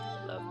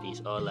 Love,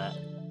 peace, all that.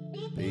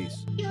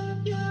 Peace.